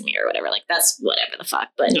harassing me or whatever. Like, that's whatever the fuck.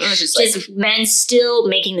 But just men still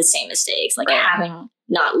making the same mistakes, like having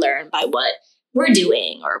not learned by what we're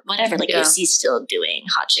doing or whatever. Like, if he's still doing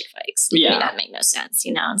hot chick fights, that make no sense,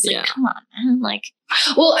 It's like, come on, man. Like,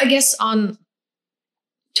 well, I guess to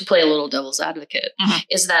play a little devil's advocate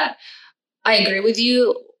is that I agree with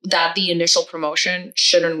you that the initial promotion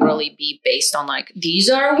shouldn't really be based on like, these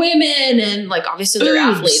are women and like, obviously they're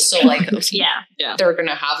athletes. So like, they're going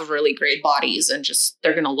to have really great bodies and just,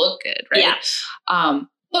 they're going to look good. Right. Yeah.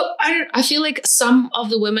 But I feel like some of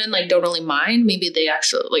the women like don't really mind. Maybe they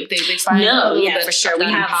actually like they find a little bit for sure. We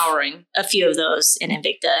have empowering. A few of those in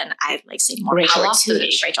Invicta, and I've like seen more Rachel power to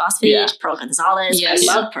Rachel Ostovich, Pearl Gonzalez. Yes.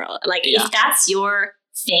 I love Pearl. Like if that's your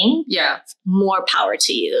thing, more power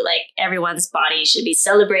to you. Like everyone's body should be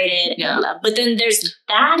celebrated and loved. But then there's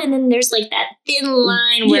that, and then there's like that thin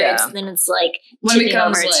line where it's like when it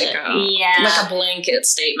becomes like a blanket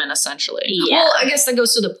statement essentially. Yeah. Well, I guess that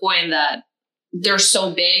goes to the point that they're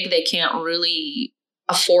so big they can't really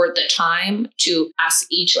afford the time to ask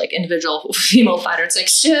each like individual female fighter. It's like,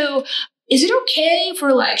 so is it okay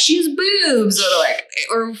for like she has boobs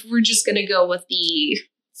or we're just gonna go with the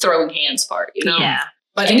throwing hands part, Yeah.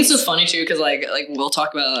 But I think it's so funny too because like we'll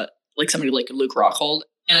talk about like somebody like Luke Rockhold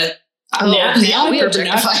and now I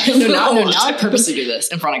purposely do this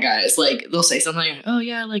in front of guys. Like they'll say something, oh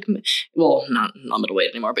yeah, like, well, not middleweight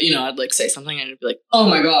anymore, but I'd like say something and I'd be like, oh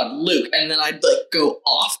my god, Luke, and then I'd like go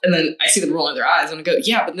off, and then I see them rolling their eyes and I go,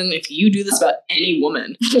 yeah, but then if you do this about any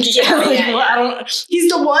woman, I don't.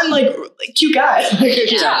 He's the one like cute guy. So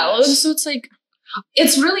it's like.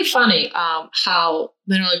 It's really funny how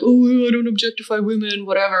men are like, oh, I don't objectify women,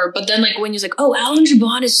 whatever. But then, like, when you're like, oh, Alan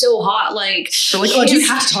Jabon is so hot. Like, they're like, oh, do you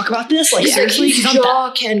have to talk about this? Like, seriously? His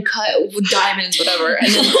jaw can cut with diamonds, whatever.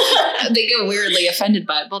 And then they get weirdly offended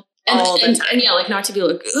by it. But, and like, not to be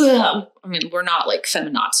like, ugh. I mean, we're not like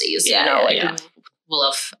feminazis, we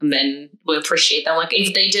love men. We appreciate them. Like,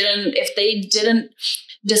 if they didn't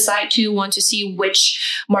decide to want to see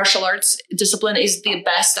which martial arts discipline is the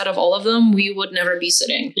best out of all of them, we would never be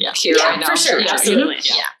sitting here right now. For sure. Absolutely.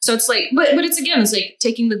 Yeah. So it's like, but it's like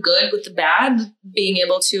taking the good with the bad, being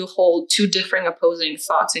able to hold two different opposing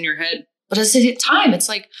thoughts in your head. But at the same time, it's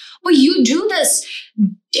like, well, you do this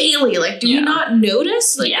daily. Like, do you not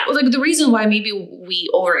notice? Like, like the reason why maybe we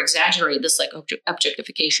over exaggerate this like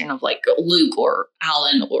objectification of like Luke or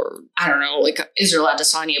Alan or I don't know, like Israel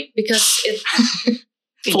Adesanya, because it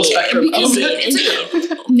full spectrum.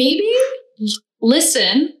 Maybe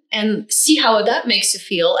listen and see how that makes you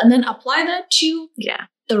feel, and then apply that to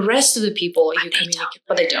the rest of the people you communicate.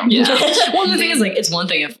 But they don't. Yeah. Well, the thing is, like, it's one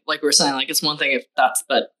thing if, like we were saying, like it's one thing if that's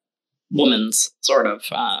that woman's sort of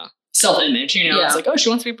self-image. It's like, oh, she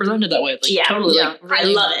wants to be presented that way. Like, totally. Yeah.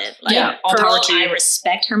 Really, I love it. Like, all Pearl, power to you. I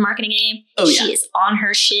respect her marketing game. Oh, she is on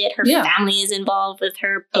her shit. Her family is involved with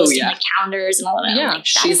her posting the calendars and all of that. Yeah, like,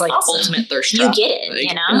 she's like awesome. ultimate thirst trap. You get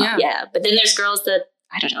it, Yeah. But then there's girls that,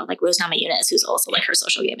 I don't know, like Rose Namajunas, who's also like her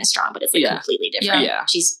social game is strong, but it's like completely different. Yeah.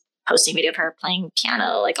 She's posting video of her playing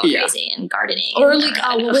piano like all crazy and gardening. Or like,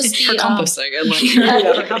 what was the composting and like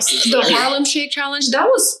the Harlem Shake Challenge? That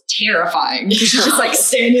was terrifying. She was like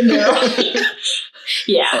standing there. I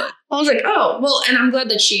was like, oh, well, and I'm glad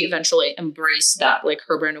that she eventually embraced that, like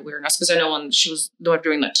her brand of weirdness. Because I know when she was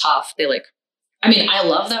doing the tough, they like, I mean, I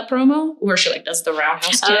love that promo where she like does the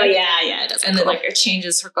roundhouse kick. Oh yeah, it does. And then like it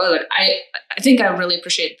changes her color. Like I think I really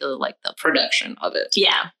appreciate the production of it.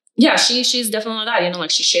 Yeah, she's definitely that.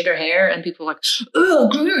 Like she shaved her hair and people are like, oh,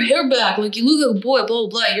 grow your hair back. Like you look like a boy, blah, blah,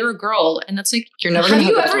 blah. You're a girl. And it's like, you're never have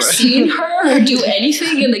you ever seen her do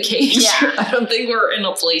anything in the cage? Yeah. I don't think we're in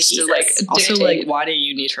a place to like dictate. Also, like, why do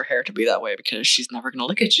you need her hair to be that way? Because she's never going to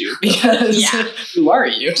look at you. Because who are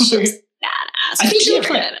you? She looks badass. I think she looks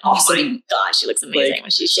like awesome. Oh my god, she looks amazing. Like,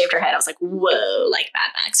 when she shaved her head, I was like, whoa, like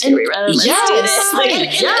Mad Max Fury Road. Let's do this. Like,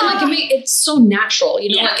 I mean, it's so natural.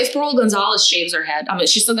 Like if Pearl Gonzalez shaves her head, I mean,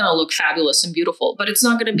 she's still gonna look fabulous and beautiful, but it's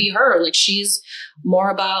not gonna be her. Like she's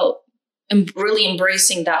more about really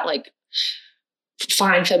embracing that like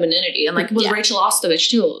fine femininity, and like with Rachel Ostovich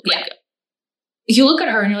too. Like, you look at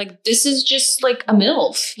her and you're like, this is just like a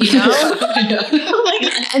MILF,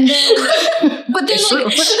 and then, but then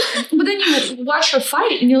you watch her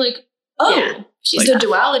fight and you're like, oh, the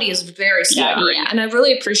duality is very staggering. And I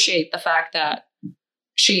really appreciate the fact that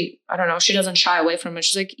she doesn't shy away from it.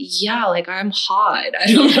 She's like, like I'm hot. I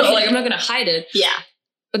don't know, like I'm not going to hide it. Yeah.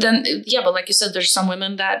 But then, but like you said, there's some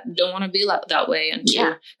women that don't want to be that way, and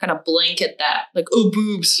to kind of blanket that, like, oh,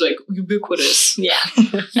 boobs, like ubiquitous. Yeah.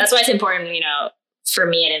 That's why it's important, for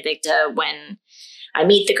me at Invicta, when I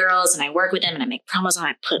meet the girls and I work with them and I make promos and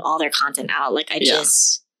I put all their content out, like I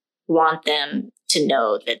just want them to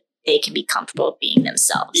know that they can be comfortable being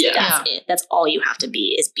themselves. That's it. That's all you have to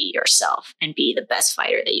be, is be yourself and be the best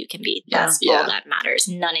fighter that you can be. That's all that matters.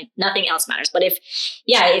 Nothing else matters. But if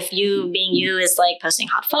you being you is like posting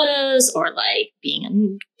hot photos or like being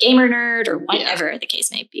a gamer nerd or whatever the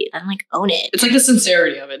case may be, then like own it. It's like the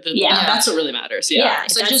sincerity of it. That's what really matters. Yeah.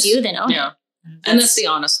 If so that's you, then own it. And that's the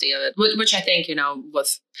honesty of it, which I think,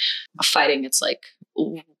 with fighting, it's like,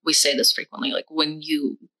 we say this frequently, like when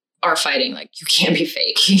you are fighting, like you can't be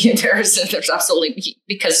fake. there's absolutely,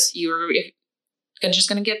 because you're just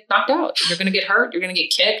going to get knocked out. You're going to get hurt. You're going to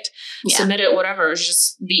get kicked, submitted, whatever. It's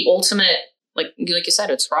just the ultimate, like you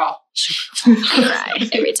said, it's raw. I cry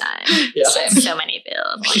every time. So many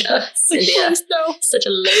feels. Like, Cynthia, such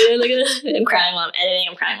a lady. I'm crying while I'm editing.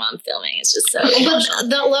 I'm crying while I'm filming. It's just so But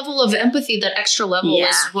that level of empathy, that extra level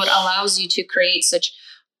is what allows you to create such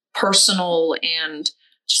personal and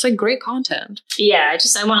just like great content. Yeah,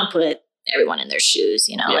 I want to put everyone in their shoes,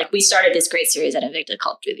 like we started this great series at Invicta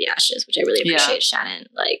called Through the Ashes, which I really appreciate Shannon,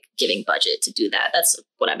 like giving budget to do that. That's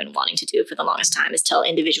what I've been wanting to do for the longest time, is tell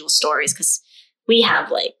individual stories, because we have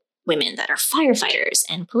like women that are firefighters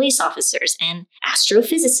and police officers and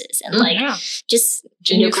astrophysicists and just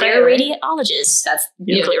nuclear radiologists. That's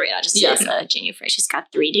nuclear radiologist. Yes, Jinu Frey. She's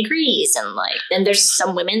got 3 degrees, and like then there's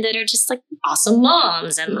some women that are just like awesome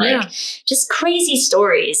moms and like just crazy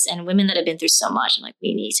stories, and women that have been through so much. And like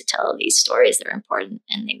we need to tell these stories. They're important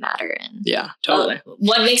and they matter. And totally.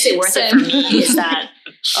 What makes it worth it for me is that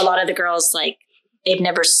a lot of the girls, like, they've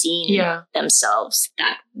never seen themselves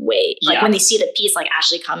that way. Like when they see the piece, like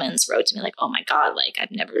Ashley Cummins wrote to me, like, "Oh my God, like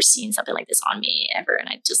I've never seen something like this on me ever." And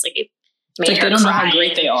I just like, it made her they don't know how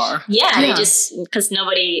great they are. They just, because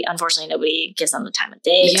unfortunately nobody gives them the time of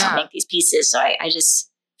day to make these pieces. So I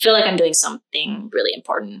just feel like I'm doing something really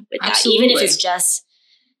important with that. Even if it's just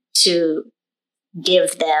to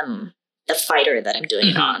give them the fighter that I'm doing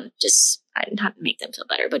it on, just not make them feel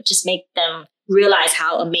better, but just make them realize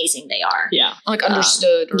how amazing they are. Yeah. Like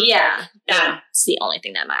understood. That's the only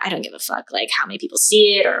thing that I don't give a fuck, like how many people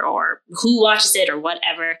see it or who watches it or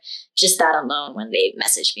whatever. Just that alone, when they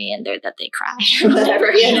message me and that they cry or whatever,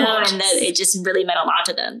 and that it just really meant a lot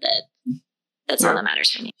to them. That's all that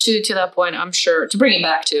matters for me. To that point, I'm sure, to bring it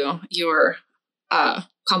back to your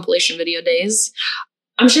compilation video days,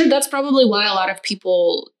 I'm sure that's probably why a lot of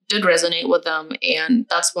people did resonate with them, and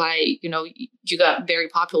that's why you got very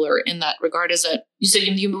popular in that regard. Is that you said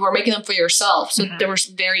you were making them for yourself, so they were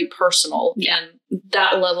very personal, and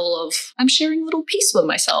that level of I'm sharing a little piece with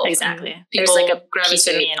myself. Exactly. There's like a piece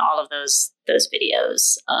of me in all of those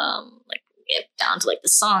videos, down to like the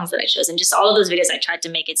songs that I chose, and just all of those videos. I tried to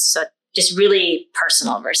make it so just really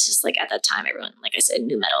personal versus like at that time everyone, like I said,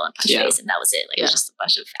 knew metal and punch face, and that was it. Like it was just a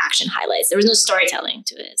bunch of action highlights. There was no storytelling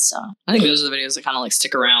to it. So I think those are the videos that kind of like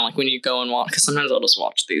stick around, like when you go and watch, because sometimes I'll just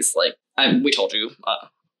watch these, like we told you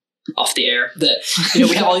off the air that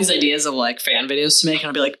we have all these ideas of like fan videos to make, and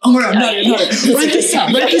I'll be like, oh my God, not it. Write this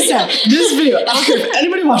down, this video, I don't care if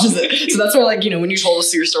anybody watches it. So that's why, like, when you told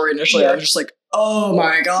us your story initially, I was just like, oh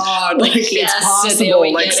my God, like it's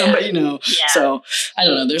possible, like somebody, so I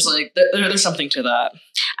don't know, there's like there's something to that.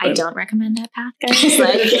 I don't recommend that path, guys.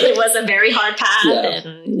 Like it was a very hard path,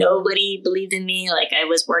 and nobody believed in me. Like I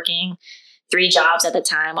was working 3 jobs at the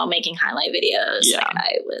time while making highlight videos. Like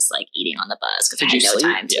I was like eating on the bus because I had no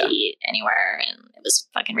time to eat anywhere, and it was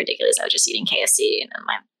fucking ridiculous. I was just eating KFC, and then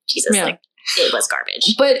like it was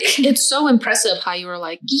garbage. But it's so impressive how you were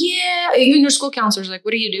like, even your school counselor's like,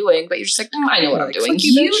 what are you doing? But you're just like, I know what I'm doing.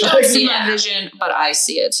 You don't see my vision, but I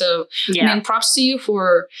see it. So I mean, props to you.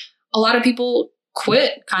 For a lot of people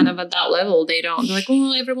quit kind of at that level. They're like,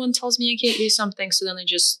 oh, everyone tells me I can't do something. So then they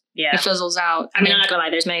just, it fizzles out. I mean, I'm not gonna lie,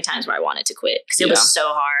 there's many times where I wanted to quit because it was so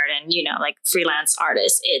hard. And like freelance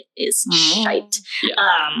artists, it is shite.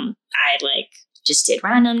 I like just did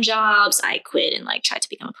random jobs. I quit and like tried to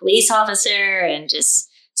become a police officer and just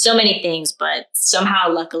so many things. But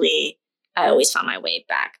somehow, luckily, I always found my way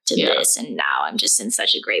back to this. And now I'm just in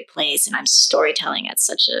such a great place, and I'm storytelling at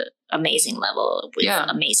such an amazing level with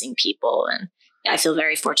amazing people. And I feel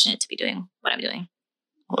very fortunate to be doing what I'm doing.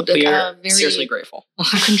 Well, we are very seriously grateful.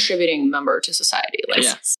 Contributing member to society. Like,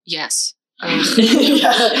 yes.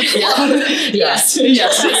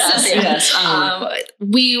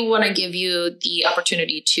 We want to give you the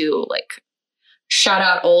opportunity to like shout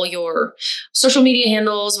out all your social media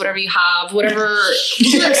handles, whatever you have, whatever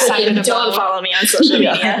you're excited about. Don't follow me on social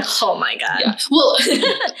media. Oh my God. Well,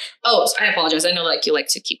 I apologize. I know like you like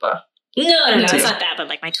to keep a No, it's not that, but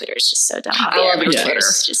like my Twitter is just so dumb. I love your Twitter.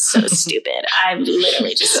 It's just so stupid. I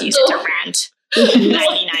literally just use it to rant.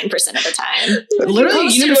 99% of the time. Literally,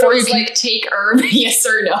 before you like take herb, yes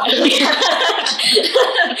or no.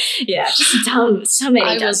 Yeah, just dumb. So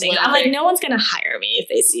many dumb things. I'm like, no one's gonna hire me if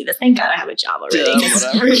they see this. Thank God I have a job already.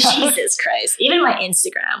 Whatever. Jesus Christ. Even my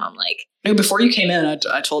Instagram, I'm like. Before you came in,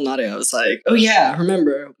 I told Nadia, I was like, oh yeah,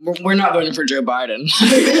 remember, we're not voting for Joe Biden.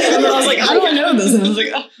 And I was like, how do I know this? And I was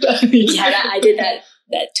like, oh. Yeah, I did that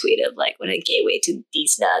tweet of like, what a gateway to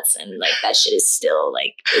these nuts, and like that shit is still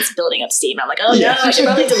like, it's building up steam. I'm like, oh no, I should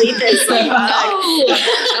probably delete this. Like,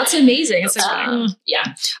 oh, that's amazing. It's like,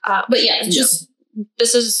 but yeah, just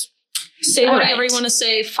this is whatever you want to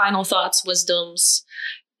say. Final thoughts, wisdoms,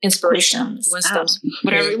 inspirations, wisdoms,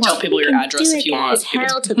 whatever you want. Tell people your address if you want.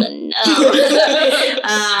 Hell to the no.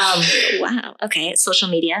 Wow. Okay. Social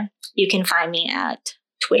media. You can find me at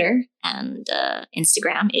Twitter and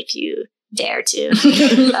Instagram if you dare to.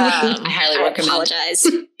 I highly recommend. Apologize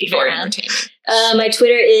beforehand. My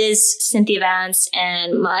Twitter is Cynthia Vance,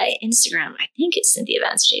 and my Instagram, I think it's Cynthia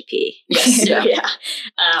Vance JP. Yes, yeah.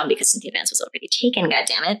 Because Cynthia Vance was already taken. God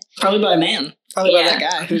damn it. Probably by a man. Probably by that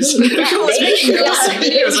guy who's making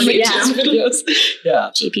videos.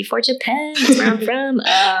 Yeah. JP for Japan. That's where I'm from.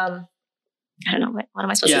 I don't know. What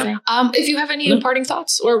am I supposed to say? If you have any parting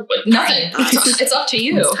thoughts or nothing, it's up to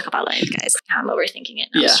you. Let's talk about life, guys. I'm overthinking it.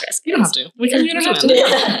 I'm stressed. You don't have to. You don't have to.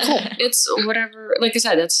 Cool. It's whatever. Like I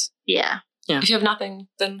said, it's yeah. If you have nothing,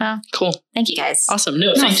 then cool. Thank you guys. Awesome.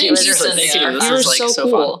 No, thank you. Cynthia. This is like so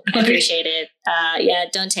cool. fun. I appreciate it.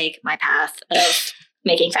 Don't take my path of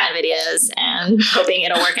making fan videos and hoping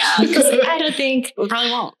it'll work out, because I don't think it probably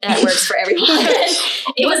won't. That works for everyone.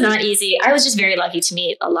 It was not easy. I was just very lucky to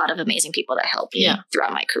meet a lot of amazing people that helped me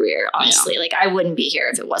throughout my career. Honestly, like I wouldn't be here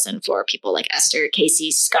if it wasn't for people like Esther, Casey,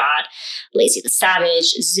 Scott, Lacey the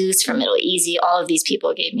Savage, Zeus from Middle Easy. All of these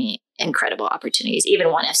people gave me incredible opportunities. Even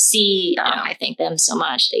One FC, I thank them so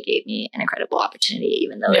much. They gave me an incredible opportunity,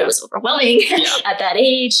 even though it was overwhelming at that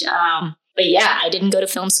age. But yeah, I didn't go to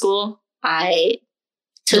film school. I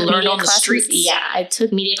took learn on classes. the streets. Yeah, I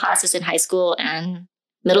took media classes in high school and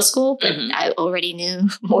middle school, but I already knew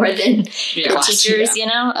more than the teachers. You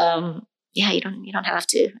know, you don't have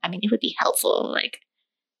to. I mean, it would be helpful, like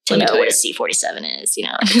to know what a C-47 is. You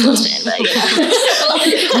know, close in, but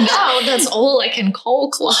now that's all I can call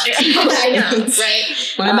clock. I know, right?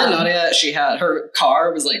 When I met Nadia, she had her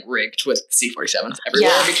car was like rigged with C-47s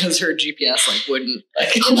everywhere because her GPS like wouldn't.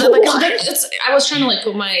 I was trying to like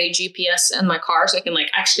put my GPS in my car so I can like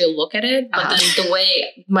actually look at it, but then the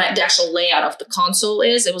way the actual layout of the console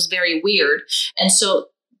is, it was very weird, and so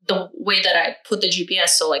the way that I put the GPS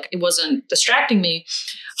so like it wasn't distracting me,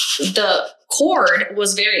 the cord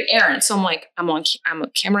was very errant. So I'm like, I'm a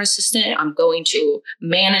camera assistant. I'm going to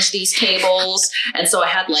manage these cables. And so I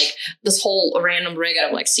had like this whole random rig out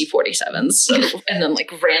of like C-47s and then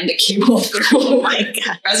like ran the cable through. Oh my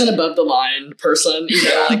God. As an above the line person,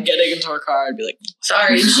 like getting into our car, I'd be like,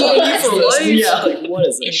 sorry, like what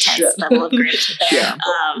is this intense level of grit there.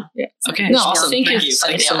 Okay. No, awesome. Thank you.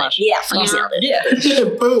 Thank you so much. Yeah.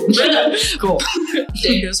 Boom. Cool.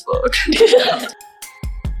 Dang as fuck.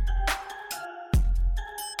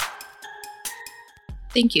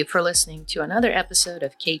 Thank you for listening to another episode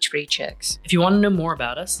of Cage Free Chicks. If you want to know more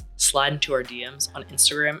about us, slide into our DMs on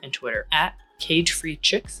Instagram and Twitter at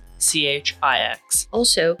CageFreeChicks, CHIX.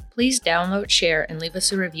 Also, please download, share, and leave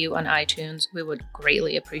us a review on iTunes. We would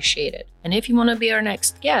greatly appreciate it. And if you want to be our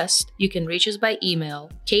next guest, you can reach us by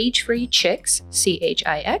email, cagefreechicks,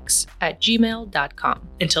 CHIX, @gmail.com.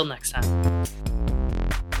 Until next time.